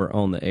we're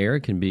on the air.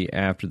 It can be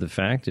after the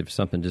fact. If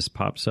something just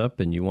pops up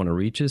and you want to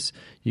reach us,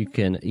 you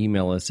can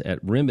email us at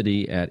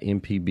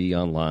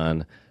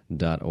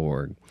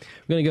remedy@mpbonline.org. We're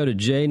going to go to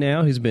Jay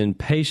now, who's been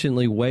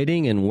patiently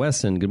waiting in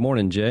Wesson. Good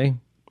morning, Jay.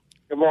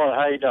 Good morning.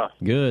 How you doing?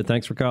 Good.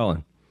 Thanks for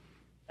calling.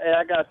 Hey,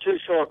 I got two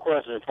short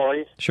questions for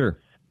you. Sure.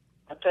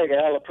 I take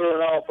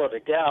allopurinol for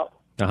the gout.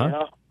 Uh-huh. You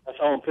know, that's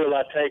the only pill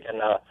I take,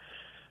 and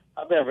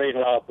I've been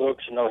reading a lot of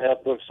books,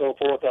 health books, so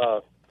forth.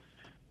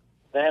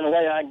 The only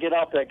way I can get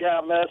off that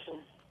gout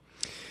medicine?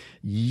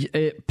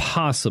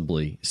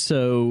 Possibly.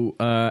 So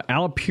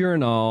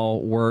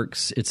allopurinol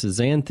works. It's a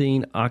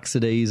xanthine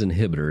oxidase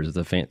inhibitor is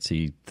the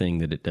fancy thing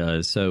that it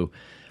does. So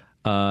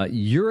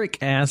uric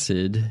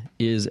acid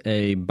is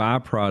a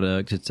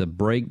byproduct. It's a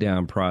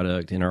breakdown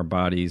product in our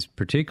bodies,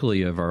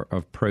 particularly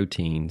of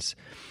proteins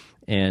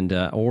and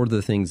or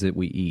the things that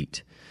we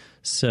eat.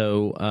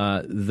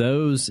 So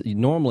those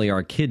normally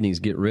our kidneys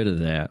get rid of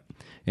that.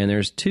 And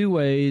there's two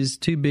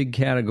big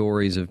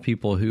categories of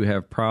people who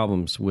have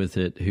problems with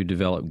it who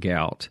develop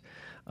gout.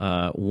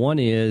 One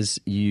is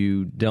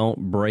you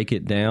don't break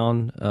it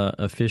down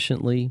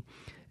efficiently,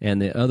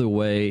 and the other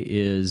way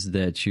is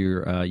that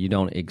you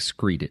don't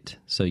excrete it,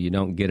 so you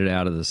don't get it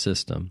out of the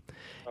system.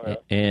 Right.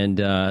 And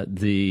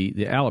the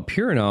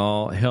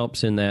allopurinol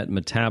helps in that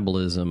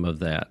metabolism of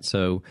that.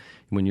 So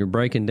when you're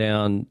breaking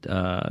down,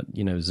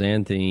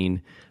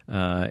 xanthine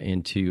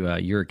into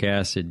uric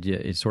acid,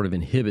 it sort of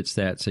inhibits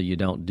that, so you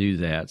don't do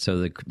that.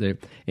 So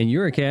and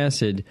uric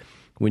acid,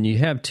 when you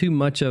have too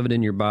much of it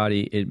in your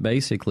body, it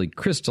basically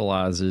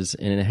crystallizes,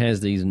 and it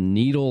has these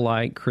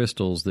needle-like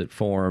crystals that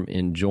form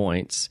in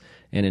joints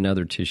and in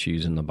other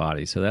tissues in the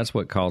body. So that's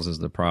what causes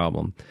the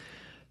problem.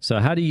 So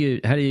how do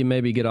you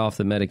maybe get off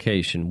the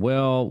medication?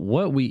 Well,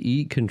 what we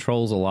eat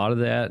controls a lot of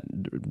that,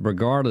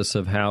 regardless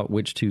of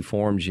which two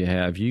forms you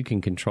have. You can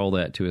control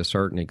that to a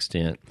certain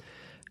extent.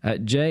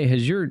 Jay,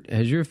 has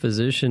your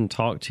physician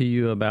talked to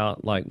you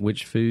about like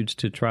which foods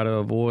to try to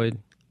avoid?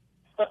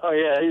 Oh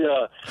yeah,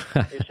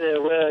 he said,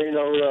 well,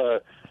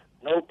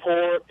 no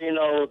pork,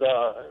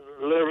 the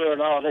liver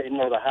and all that,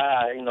 the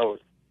high, he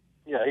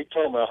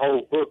told me a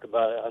whole book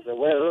about it. I said,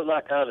 well, it's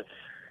not kind of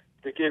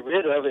to get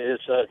rid of it.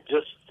 It's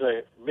just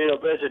to be a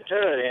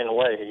vegetarian in a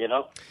way,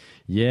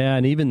 Yeah,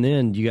 and even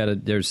then,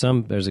 there's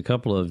a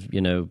couple of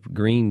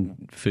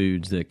green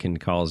foods that can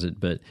cause it,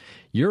 but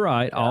you're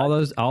right.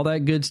 All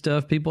that good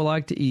stuff people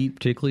like to eat,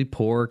 particularly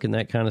pork and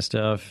that kind of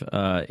stuff,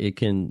 it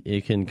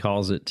can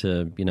cause it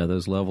to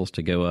those levels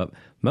to go up.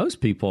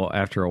 Most people,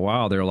 after a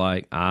while, they're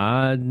like,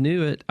 I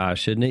knew it. I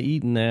shouldn't have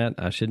eaten that.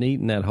 I shouldn't have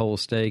eaten that whole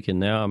steak, and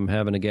now I'm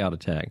having a gout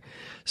attack.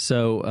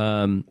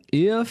 So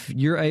if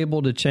you're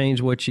able to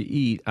change what you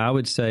eat, I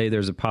would say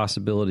there's a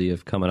possibility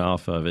of coming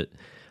off of it.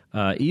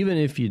 Even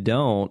if you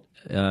don't,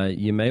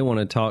 you may want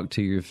to talk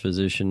to your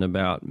physician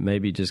about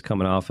maybe just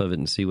coming off of it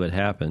and see what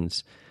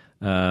happens.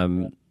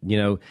 And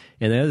the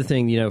other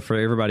thing, for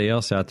everybody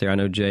else out there, I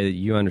know, Jay, that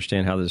you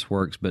understand how this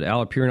works, but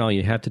allopurinol,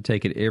 you have to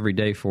take it every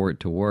day for it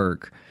to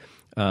work.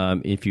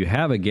 If you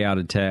have a gout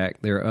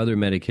attack, there are other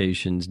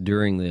medications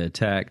during the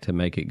attack to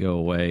make it go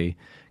away.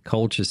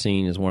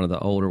 Colchicine is one of the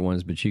older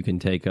ones, but you can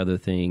take other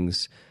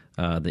things,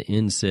 the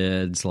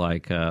NSAIDs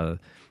like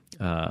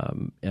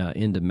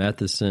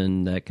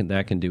indomethacin,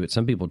 that can do it.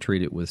 Some people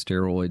treat it with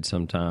steroids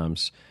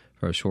sometimes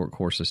for a short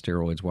course of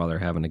steroids while they're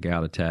having a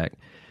gout attack.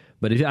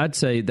 But I'd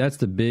say that's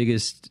the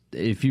biggest.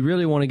 If you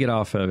really want to get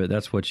off of it,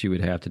 that's what you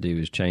would have to do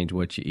is change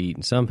what you eat.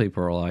 And some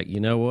people are like, you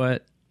know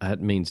what?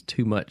 That means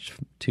too much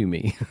to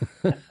me.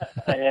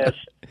 Yes.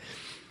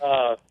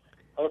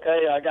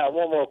 Okay, I got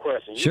one more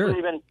question. Sure.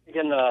 You believe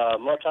in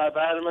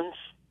multivitamins,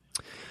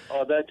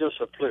 or that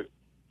just a fluke?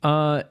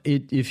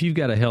 If you've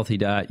got a healthy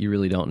diet, you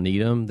really don't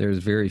need them. There's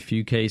very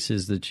few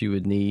cases that you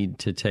would need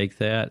to take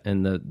that.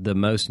 And the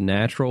most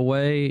natural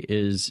way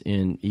is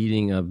in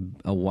eating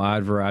a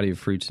wide variety of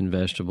fruits and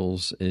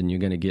vegetables, and you're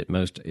going to get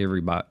most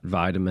every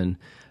vitamin.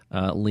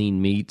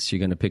 Lean meats, you're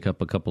going to pick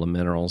up a couple of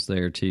minerals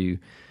there too.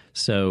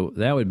 So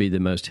that would be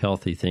the most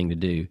healthy thing to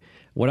do.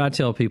 What I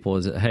tell people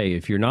is that, hey,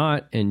 if you're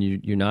not and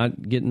you're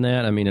not getting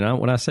that,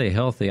 when I say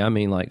healthy, I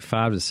mean like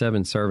 5 to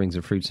 7 servings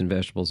of fruits and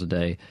vegetables a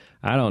day.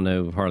 I don't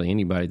know of hardly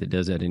anybody that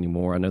does that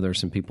anymore. I know there's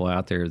some people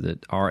out there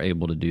that are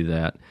able to do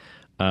that.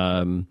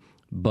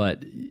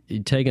 But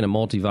taking a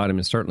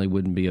multivitamin certainly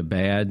wouldn't be a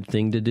bad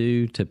thing to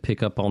do to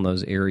pick up on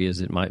those areas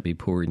that might be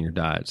poor in your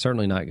diet.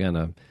 Certainly not going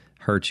to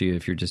hurt you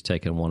if you're just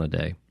taking one a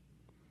day.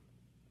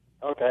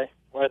 Okay.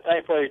 Well,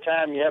 thanks for your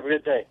time. You have a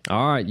good day.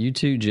 All right. You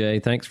too, Jay.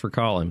 Thanks for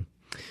calling.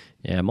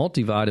 Yeah,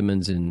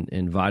 multivitamins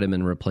and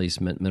vitamin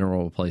replacement,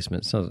 mineral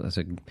replacement. So that's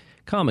a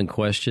common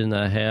question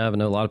I have. I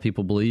know a lot of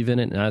people believe in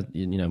it,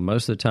 and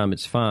most of the time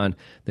it's fine.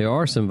 There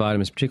are some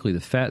vitamins, particularly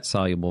the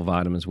fat-soluble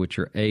vitamins, which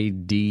are A,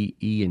 D,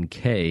 E, and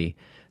K,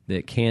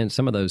 that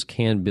some of those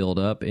can build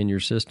up in your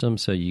system.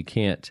 So you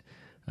can't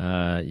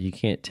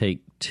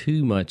take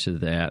too much of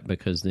that,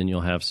 because then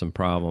you'll have some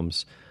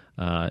problems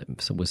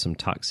with some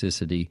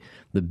toxicity.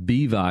 The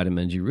B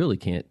vitamins, you really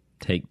can't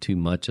take too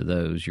much of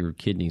those. Your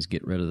kidneys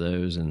get rid of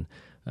those, and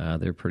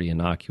they're pretty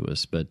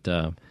innocuous. But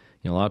a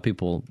lot of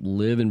people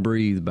live and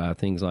breathe by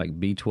things like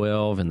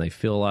B12, and they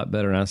feel a lot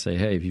better. And I say,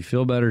 hey, if you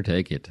feel better,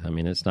 take it. I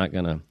mean, it's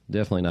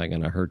definitely not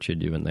gonna hurt you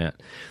doing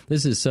that.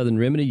 This is Southern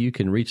Remedy. You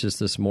can reach us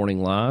this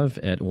morning live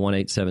at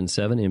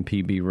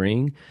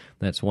 1-877-MPB-RING.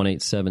 That's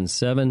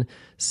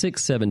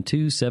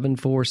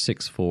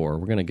 1-877-672-7464.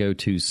 We're going to go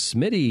to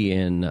Smitty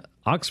in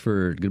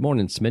Oxford. Good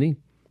morning, Smitty.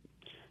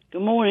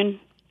 Good morning.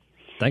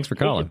 Thanks for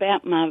calling. It's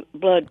about my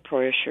blood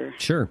pressure.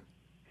 Sure.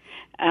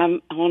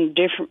 I'm on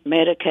different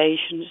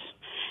medications,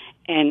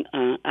 and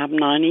I'm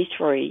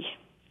 93,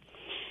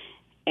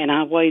 and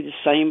I weigh the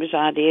same as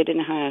I did in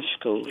high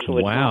school, so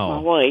it's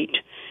not my weight.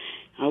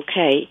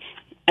 Okay.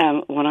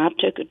 When I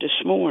took it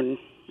this morning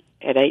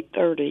at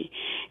 8:30,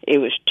 it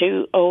was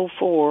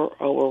 204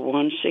 over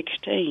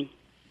 116.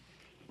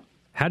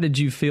 How did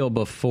you feel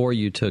before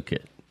you took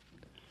it?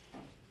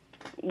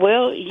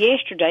 Well,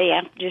 yesterday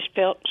I just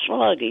felt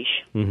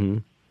sluggish. Mm-hmm.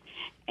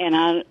 And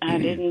I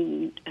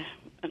didn't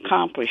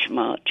accomplish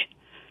much.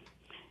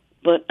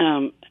 But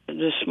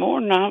this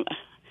morning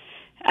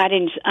I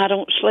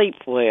don't sleep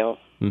well.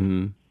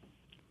 Mm-hmm.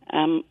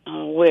 I'm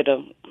a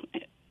widow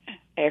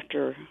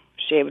after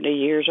 70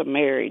 years of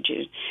marriage.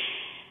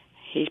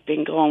 He's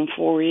been gone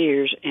 4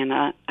 years, and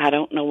I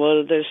don't know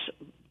whether this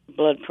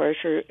blood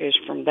pressure is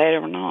from that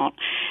or not.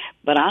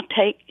 But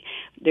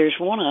there's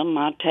one of them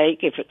I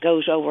take if it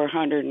goes over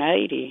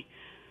 180.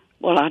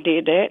 Well, I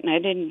did that, and I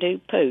didn't do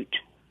poot.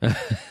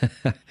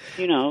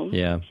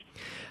 Yeah.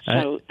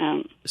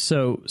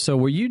 So, so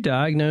were you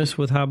diagnosed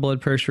with high blood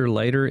pressure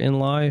later in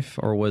life,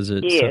 or was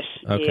it? Yes.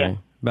 Okay.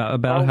 Yeah.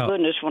 About how?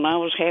 Goodness, when I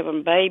was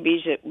having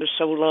babies, it was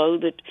so low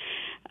that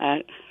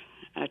I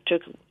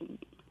took,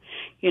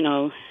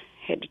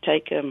 had to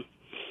take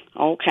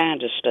all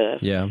kinds of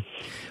stuff. Yeah.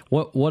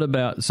 What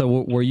about? So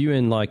were you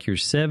in like your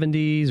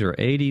 70s or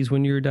 80s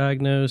when you were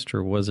diagnosed,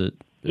 or was it?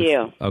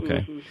 Yeah.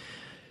 Okay. Mm-hmm.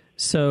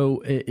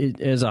 So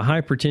as a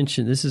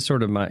hypertension, this is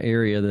sort of my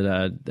area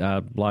that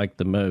I like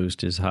the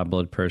most, is high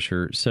blood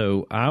pressure.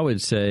 So I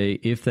would say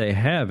if they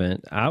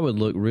haven't, I would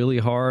look really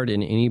hard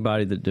in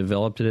anybody that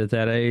developed it at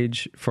that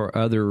age for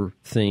other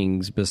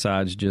things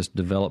besides just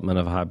development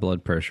of high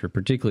blood pressure,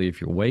 particularly if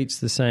your weight's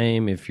the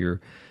same, if you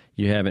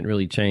haven't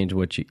really changed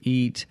what you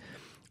eat.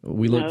 I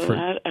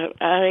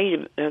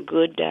eat a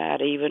good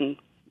diet even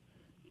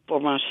by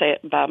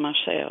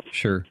myself.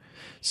 Sure.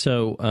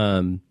 So,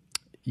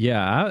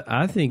 yeah,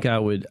 I think I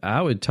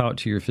would talk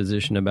to your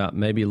physician about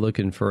maybe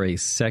looking for a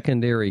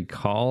secondary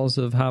cause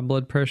of high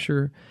blood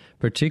pressure,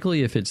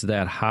 particularly if it's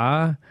that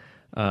high.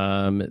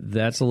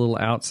 That's a little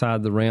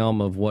outside the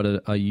realm of what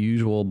a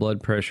usual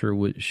blood pressure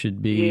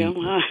should be. Yeah,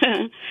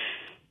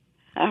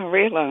 I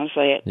realize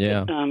that.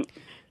 Yeah.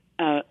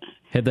 But,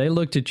 have they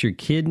looked at your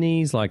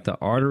kidneys, like the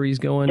arteries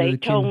going to the kidney?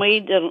 They told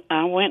me that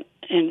I went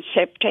in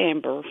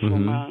September for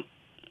my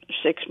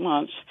 6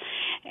 months,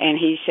 and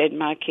he said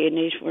my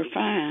kidneys were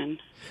fine.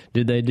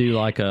 Did they do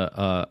like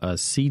a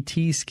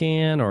CT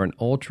scan or an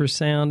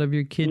ultrasound of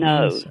your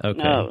kidneys? No.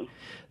 Okay. No.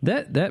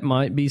 That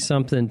might be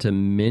something to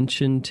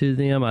mention to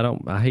them.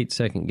 I hate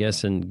second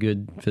guessing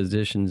good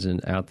physicians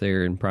out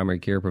there and primary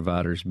care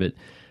providers, but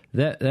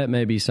that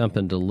may be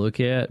something to look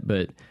at.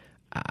 But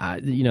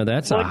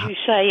that's What'd you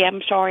say?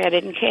 I'm sorry, I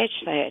didn't catch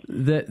that.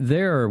 That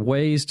there are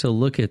ways to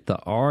look at the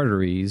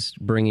arteries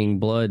bringing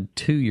blood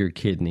to your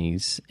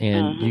kidneys,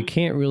 and you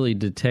can't really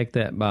detect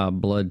that by a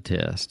blood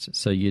test.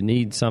 So you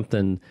need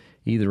something,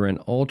 either an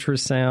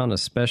ultrasound, a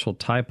special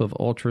type of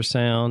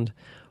ultrasound,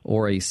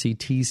 or a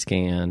CT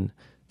scan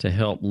to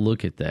help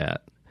look at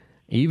that.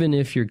 Even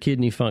if your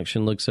kidney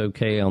function looks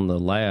okay on the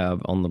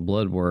lab, on the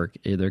blood work,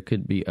 there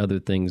could be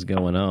other things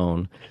going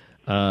on.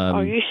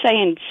 Are you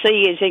saying C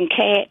is in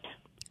cat?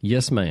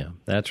 Yes, ma'am.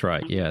 That's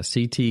right. Yeah,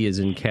 CT is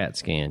in CAT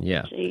scan.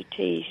 Yeah.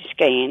 CT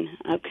scan.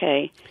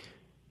 Okay.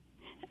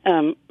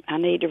 I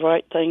need to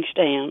write things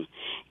down.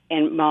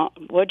 And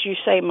what'd you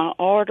say, my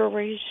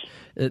arteries?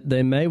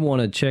 They may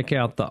want to check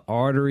out the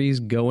arteries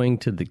going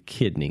to the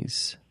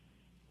kidneys.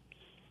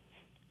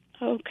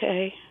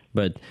 Okay.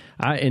 But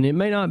and it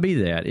may not be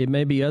that. It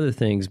may be other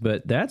things,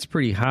 but that's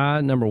pretty high.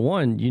 Number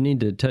one, you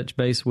need to touch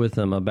base with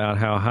them about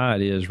how high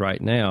it is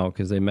right now,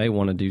 because they may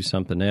want to do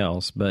something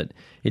else. But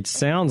it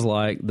sounds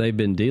like they've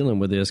been dealing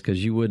with this,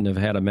 because you wouldn't have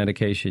had a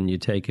medication you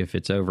take if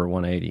it's over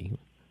 180.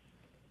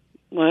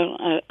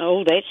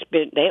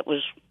 That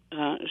was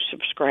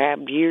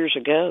subscribed years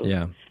ago.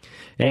 Yeah.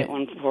 That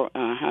one for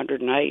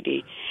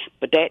 180,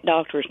 but that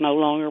doctor is no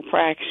longer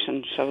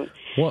practicing. So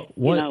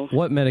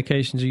what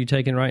medications are you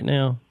taking right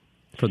now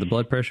for the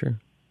blood pressure?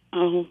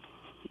 Oh,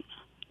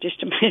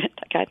 just a minute.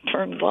 I got to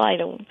turn the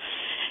light on.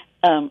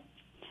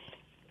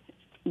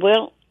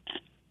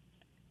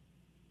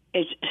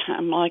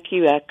 I'm like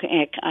you. I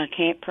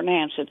can't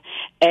pronounce it.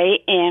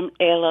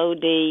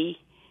 Amlodipine.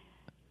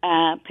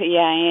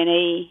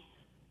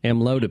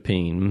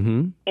 Amlodipine.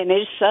 Mm-hmm. And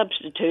it's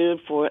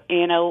substituted for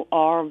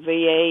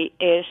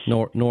Norvas.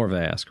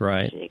 Norvasc,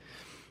 right?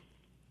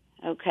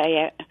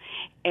 Okay.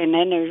 And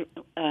then there's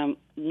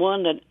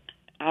one that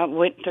I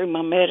went through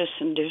my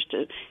medicine just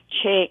to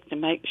check to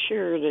make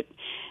sure that,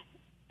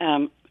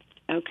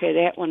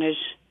 that one is,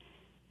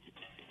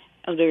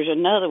 there's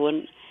another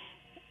one,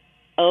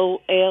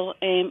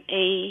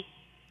 Olmesartan.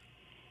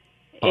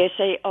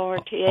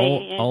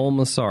 Sartan.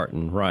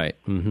 Olmesartan, right.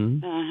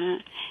 Mm-hmm. Uh-huh.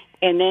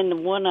 And then the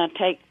one I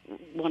take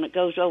when it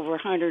goes over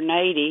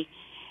 180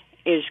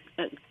 is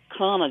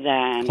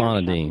clonidine.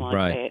 Clonidine, like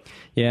right. That.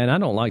 Yeah, and I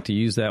don't like to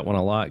use that one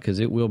a lot because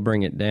it will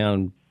bring it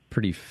down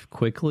pretty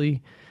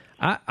quickly.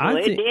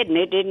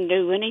 It didn't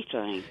do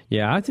anything.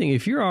 Yeah, I think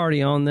if you're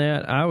already on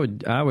that, I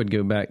would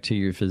go back to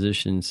your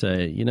physician and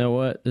say, you know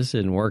what, this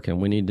isn't working.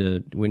 We need to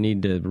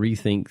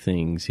rethink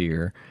things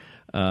here.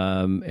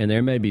 And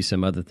there may be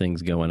some other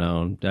things going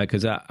on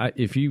because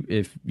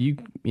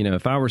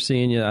if I were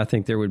seeing you, I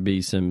think there would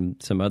be some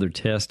other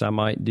tests I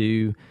might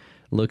do,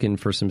 looking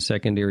for some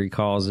secondary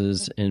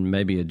causes and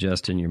maybe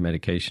adjusting your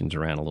medications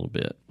around a little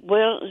bit.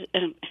 Well,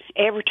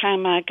 every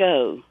time I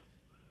go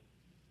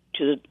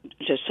to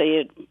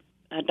see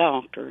a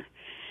doctor,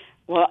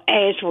 well,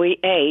 as we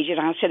age, and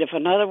I said, if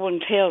another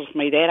one tells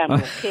me that, I'm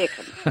going to kick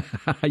them.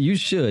 You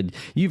should.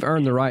 You've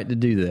earned the right to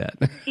do that.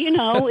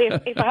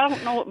 If I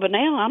don't know it by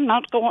now, I'm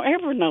not going to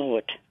ever know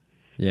it.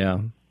 Yeah.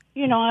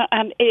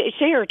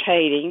 It's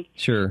irritating.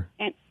 Sure.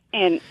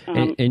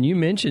 And you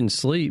mentioned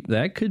sleep.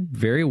 That could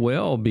very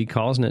well be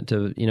causing it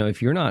to,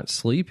 if you're not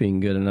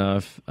sleeping good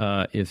enough,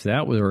 if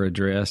that were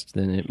addressed,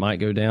 then it might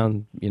go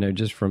down,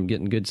 just from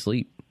getting good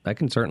sleep. That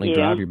can certainly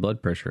drive your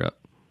blood pressure up.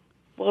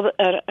 Well,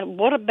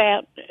 what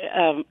about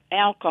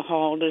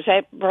alcohol? Does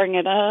that bring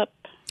it up?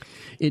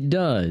 It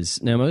does.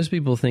 Now, most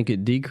people think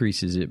it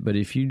decreases it, but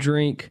if you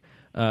drink,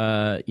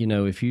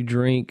 if you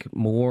drink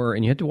more,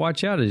 and you have to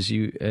watch out as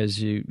you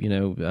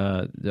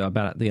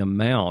about the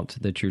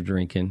amount that you're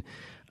drinking.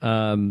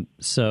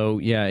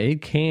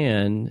 It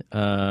can,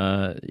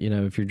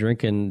 if you're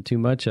drinking too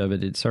much of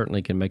it, it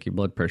certainly can make your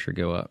blood pressure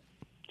go up.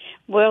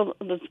 Well,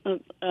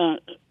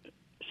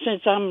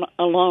 since I'm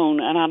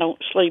alone and I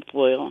don't sleep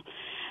well,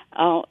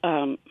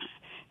 I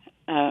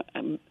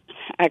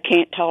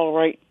can't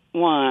tolerate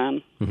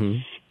wine,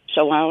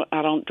 so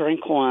I don't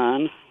drink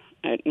wine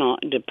at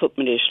night to put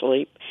me to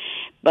sleep.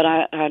 But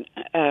I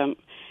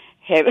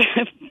have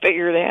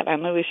figured out, I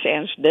know it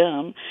sounds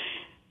dumb,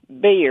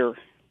 beer.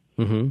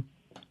 Mm-hmm.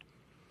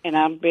 And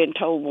I've been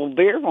told, well,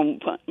 beer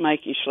won't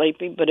make you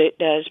sleepy, but it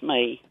does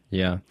me.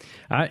 Yeah.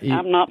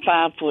 I'm not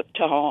 5 foot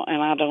tall,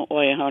 and I don't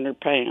weigh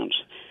 100 pounds.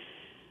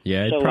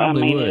 Yeah, it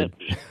probably would.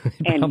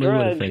 And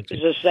drugs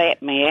just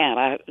zap me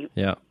out.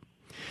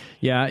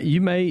 Yeah, you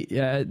may,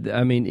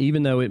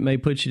 even though it may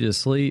put you to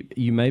sleep,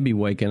 you may be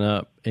waking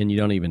up and you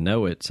don't even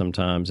know it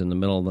sometimes in the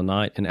middle of the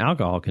night. And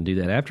alcohol can do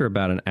that. After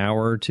about an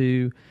hour or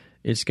two,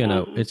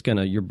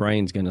 your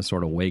brain's gonna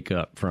sort of wake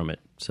up from it.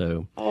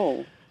 So.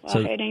 Oh, I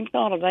hadn't even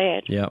thought of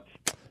that. Yeah.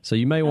 So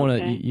you may want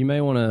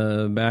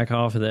to back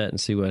off of that and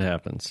see what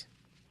happens.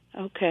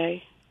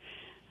 Okay.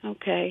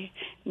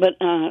 But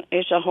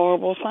it's a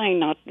horrible thing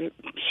not to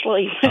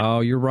sleep. Oh,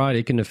 you're right.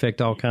 It can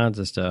affect all kinds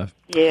of stuff.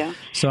 Yeah.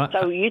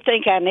 So you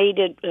think I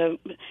needed to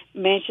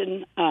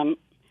mention a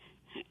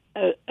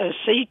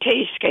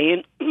CT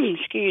scan,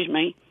 excuse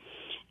me,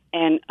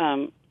 and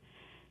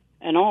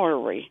an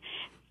artery.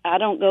 I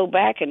don't go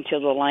back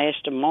until the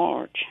last of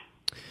March.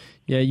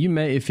 Yeah, you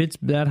may. If it's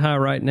that high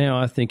right now,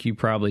 I think you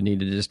probably need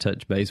to just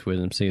touch base with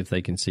them, see if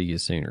they can see you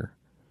sooner.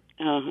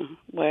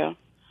 Well,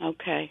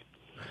 okay.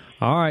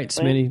 All right,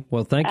 Smitty.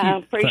 Well, thank you. I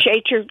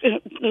appreciate your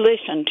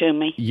listening to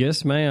me.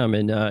 Yes, ma'am,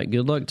 and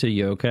good luck to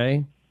you,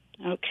 okay?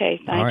 Okay,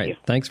 thank you. All right,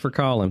 thanks for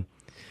calling.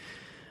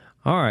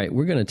 All right,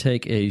 we're going to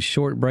take a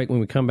short break.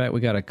 When we come back, we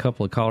got a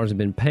couple of callers who have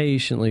been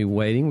patiently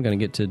waiting. We're going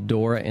to get to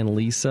Dora and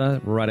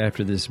Lisa right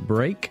after this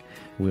break.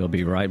 We'll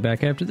be right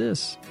back after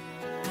this.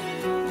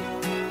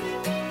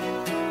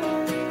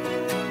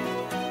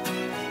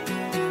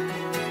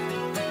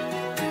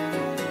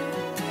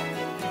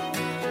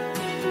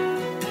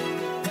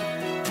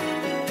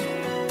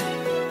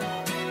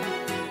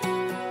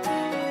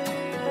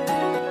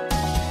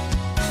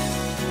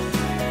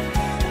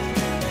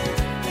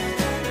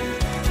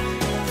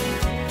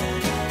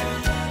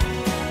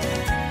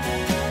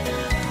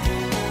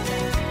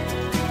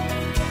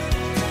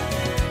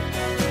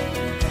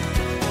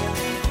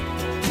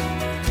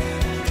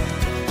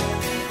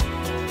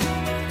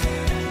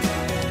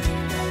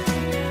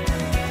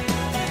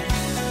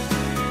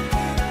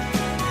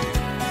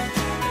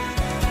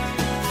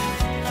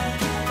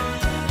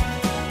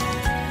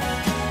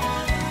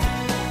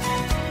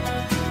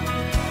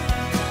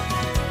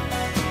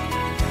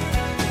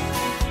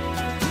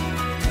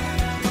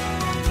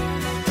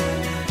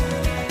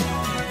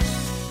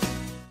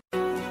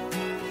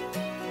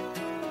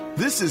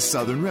 This is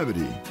Southern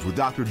Remedy with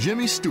Dr.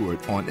 Jimmy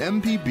Stewart on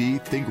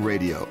MPB Think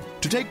Radio.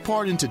 To take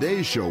part in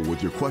today's show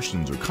with your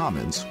questions or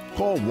comments,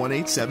 call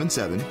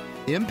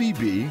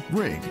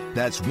 1-877-MPB-RING.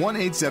 That's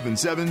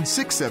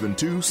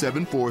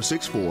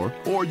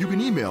 1-877-672-7464, or you can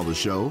email the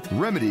show,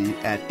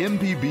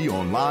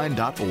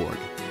 remedy@mpbonline.org.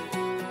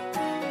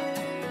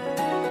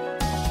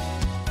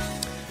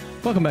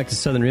 Welcome back to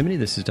Southern Remedy.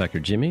 This is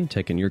Dr. Jimmy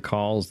taking your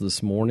calls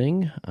this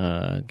morning.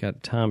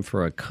 Got time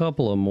for a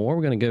couple of more.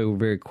 We're going to go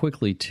very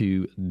quickly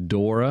to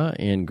Dora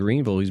in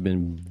Greenville, who's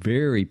been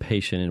very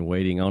patient and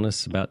waiting on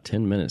us about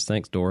 10 minutes.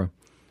 Thanks, Dora.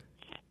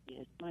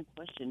 Yes, my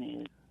question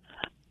is,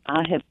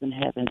 I have been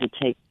having to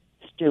take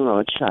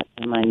steroid shots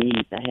in my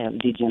knees. I have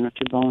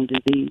degenerative bone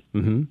disease.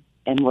 Mm-hmm.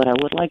 And what I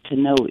would like to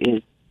know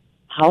is,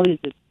 what is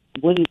it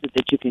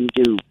that you can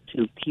do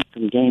to keep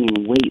from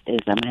gaining weight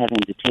as I'm having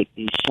to take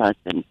these shots,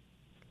 and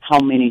how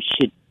many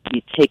should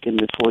be taken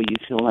before you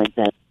feel like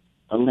that's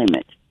a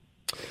limit?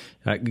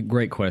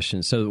 Great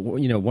question. So,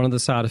 one of the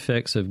side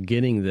effects of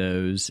getting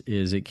those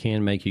is it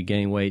can make you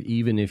gain weight,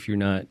 even if you're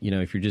not,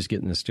 if you're just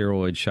getting the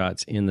steroid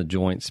shots in the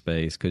joint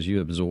space, because you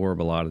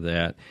absorb a lot of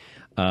that.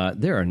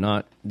 There are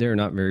not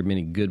very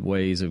many good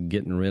ways of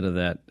getting rid of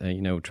that,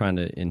 trying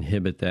to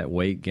inhibit that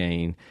weight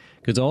gain.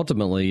 Because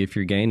ultimately, if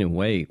you're gaining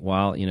weight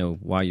while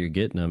you're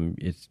getting them,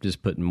 it's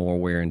just putting more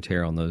wear and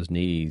tear on those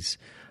knees.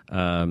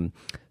 Besides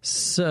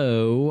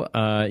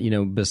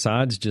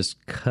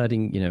just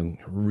cutting,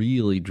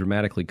 really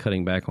dramatically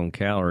cutting back on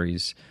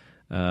calories,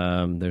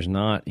 there's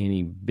not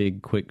any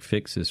big quick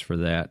fixes for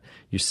that.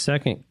 The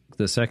second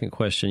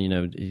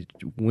question,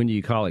 when do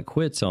you call it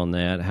quits on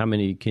that? How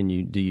many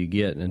do you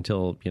get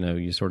until,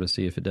 you sort of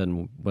see if it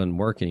doesn't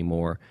work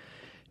anymore?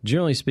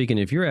 Generally speaking,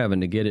 if you're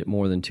having to get it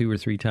more than 2 or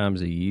 3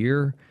 times a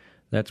year,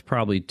 that's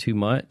probably too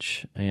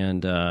much,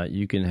 and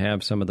you can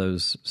have some of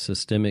those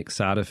systemic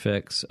side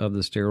effects of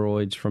the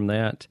steroids from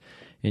that.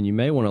 And you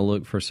may want to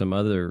look for some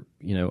other,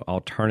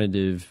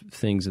 alternative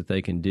things that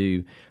they can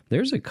do.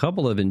 There's a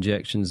couple of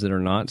injections that are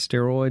not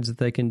steroids that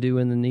they can do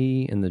in the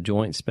knee, in the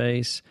joint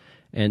space.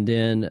 And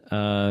then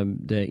from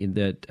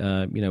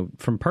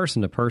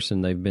person to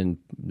person, they've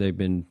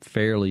been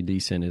fairly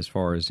decent as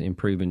far as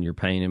improving your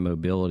pain and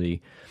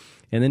mobility.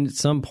 And then at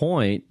some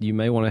point, you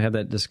may want to have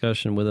that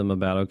discussion with them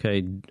about,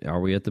 okay,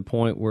 are we at the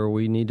point where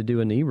we need to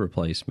do a knee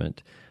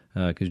replacement?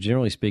 Because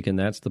generally speaking,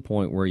 that's the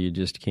point where you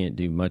just can't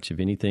do much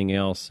of anything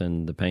else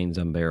and the pain's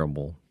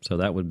unbearable. So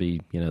that would be,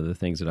 the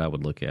things that I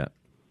would look at.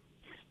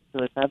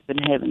 So if I've been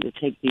having to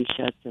take these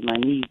shots in my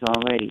knees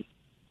already,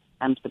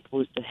 I'm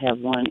supposed to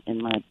have one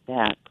in my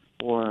back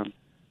for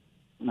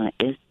my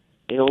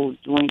SL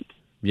joint?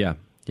 Yeah.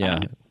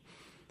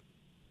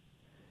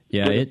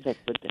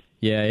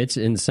 It's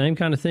in the same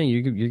kind of thing.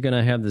 You're going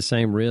to have the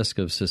same risk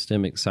of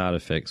systemic side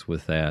effects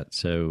with that.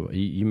 So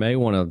you may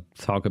want to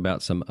talk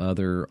about some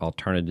other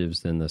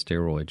alternatives than the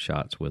steroid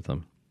shots with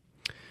them.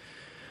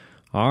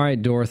 All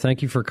right, Dora,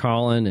 thank you for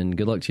calling, and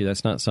good luck to you.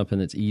 That's not something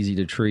that's easy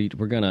to treat.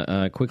 We're going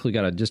to quickly,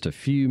 got just a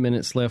few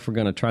minutes left. We're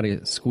going to try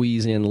to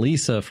squeeze in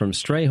Lisa from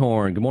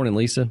Strayhorn. Good morning,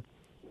 Lisa.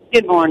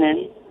 Good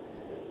morning.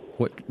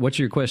 What's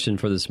your question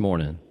for this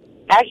morning?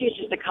 Actually, it's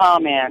just a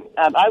comment.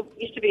 I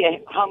used to be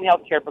a home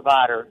health care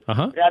provider.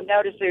 Uh-huh. But I've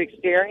noticed through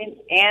experience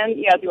and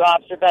through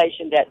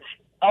observation that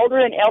older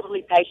and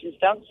elderly patients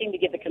don't seem to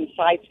get the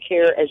concise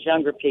care as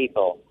younger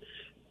people.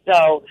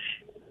 So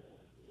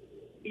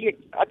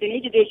what they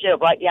need to do is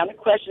write down the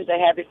questions they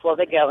have before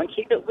they go and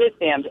keep it with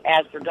them to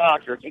ask their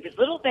doctors, because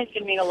little things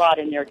can mean a lot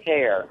in their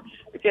care,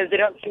 because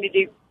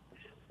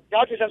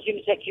doctors don't seem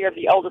to take care of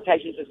the older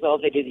patients as well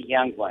as they do the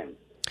young ones.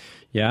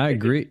 Yeah, I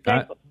agree.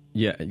 I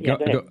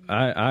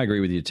agree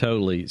with you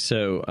totally.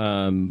 So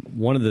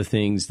one of the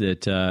things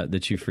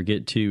that you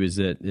forget too is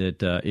that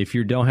if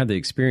you don't have the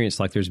experience,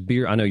 like there's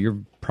beer. I know you're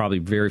probably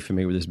very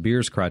familiar with this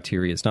Beer's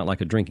criteria. It's not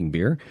like a drinking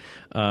beer,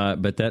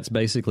 but that's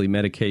basically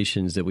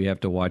medications that we have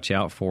to watch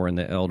out for in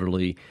the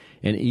elderly.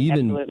 And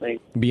even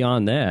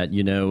beyond that,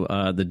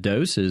 the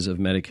doses of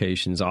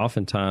medications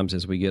oftentimes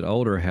as we get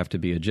older have to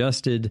be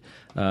adjusted.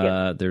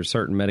 There's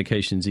certain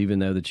medications, even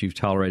though that you've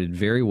tolerated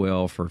very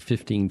well for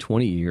 15,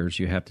 20 years,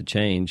 you have to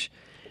change.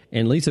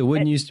 And Lisa,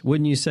 wouldn't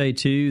you say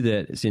too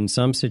that in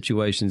some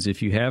situations,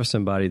 if you have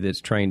somebody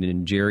that's trained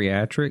in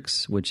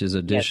geriatrics, which is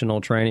additional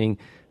training,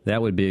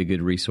 that would be a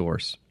good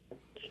resource?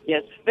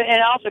 Yes,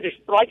 and also just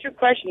write your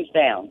questions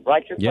down.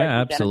 Write your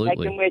questions down and take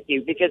them with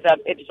you, because as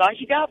long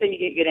as you got them,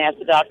 you can ask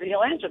the doctor and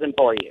he'll answer them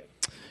for you.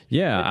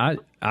 Yeah,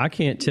 I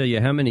can't tell you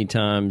how many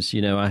times,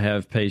 I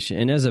have patients,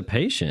 and as a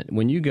patient,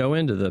 when you go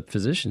into the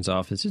physician's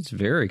office, it's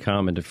very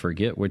common to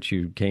forget what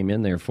you came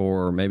in there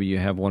for, or maybe you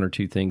have one or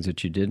two things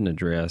that you didn't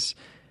address.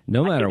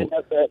 No matter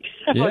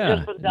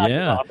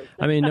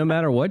I mean, no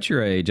matter what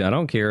your age, I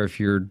don't care if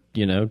you're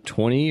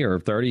 20 or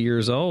 30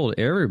 years old,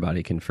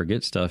 everybody can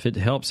forget stuff. It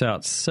helps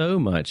out so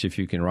much if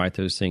you can write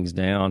those things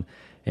down.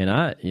 And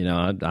I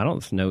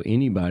don't know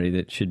anybody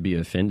that should be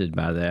offended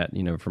by that,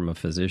 from a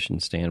physician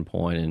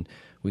standpoint. And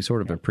we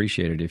sort of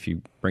appreciate it if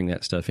you bring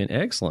that stuff in.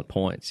 Excellent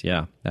points.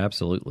 Yeah,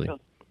 absolutely.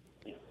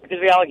 Because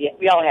we all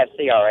have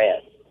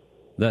CRS.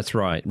 That's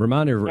right.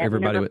 Reminder for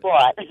everybody.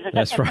 What?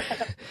 That's right.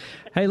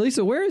 Hey,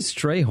 Lisa, where is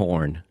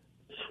Strayhorn?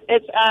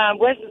 It's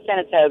west of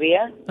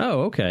Senatobia.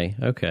 Oh, okay.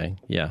 Okay.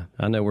 Yeah.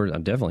 I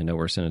definitely know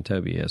where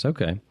Senatobia is.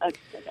 Okay.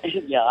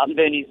 Yeah, I'm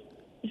Boonies.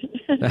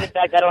 In fact,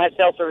 I don't have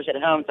cell service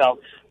at home, so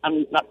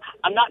I'm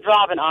not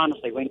driving,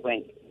 honestly. Wink,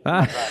 wink.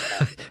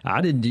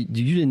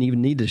 You didn't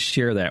even need to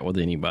share that with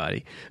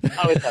anybody.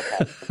 Oh, it's okay.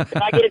 If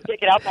I get a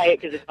ticket, I'll pay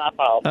it because it's my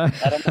fault. I'll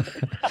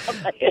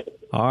pay it.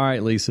 All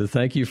right, Lisa.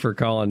 Thank you for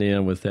calling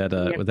in with that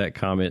with that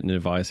comment and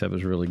advice. That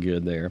was really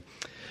good there.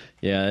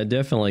 Yeah,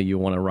 definitely you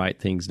want to write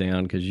things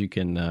down because you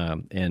can,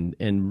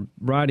 and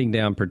writing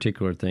down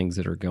particular things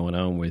that are going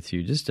on with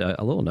you. Just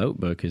a little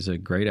notebook is a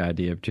great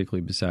idea,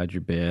 particularly beside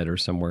your bed or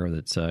somewhere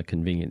that's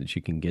convenient that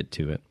you can get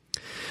to it.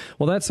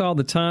 Well, that's all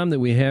the time that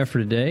we have for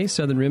today.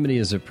 Southern Remedy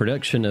is a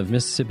production of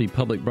Mississippi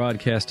Public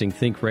Broadcasting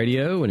Think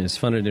Radio and is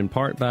funded in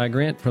part by a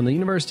grant from the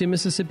University of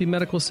Mississippi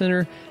Medical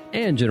Center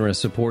and generous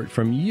support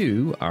from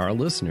you, our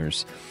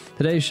listeners.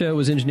 Today's show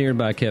was engineered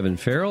by Kevin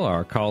Farrell.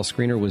 Our call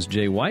screener was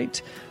Jay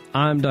White.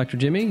 I'm Dr.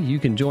 Jimmy. You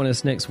can join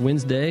us next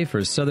Wednesday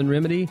for Southern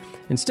Remedy,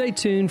 and stay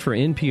tuned for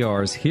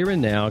NPR's Here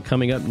and Now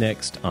coming up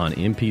next on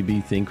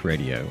MPB Think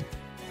Radio.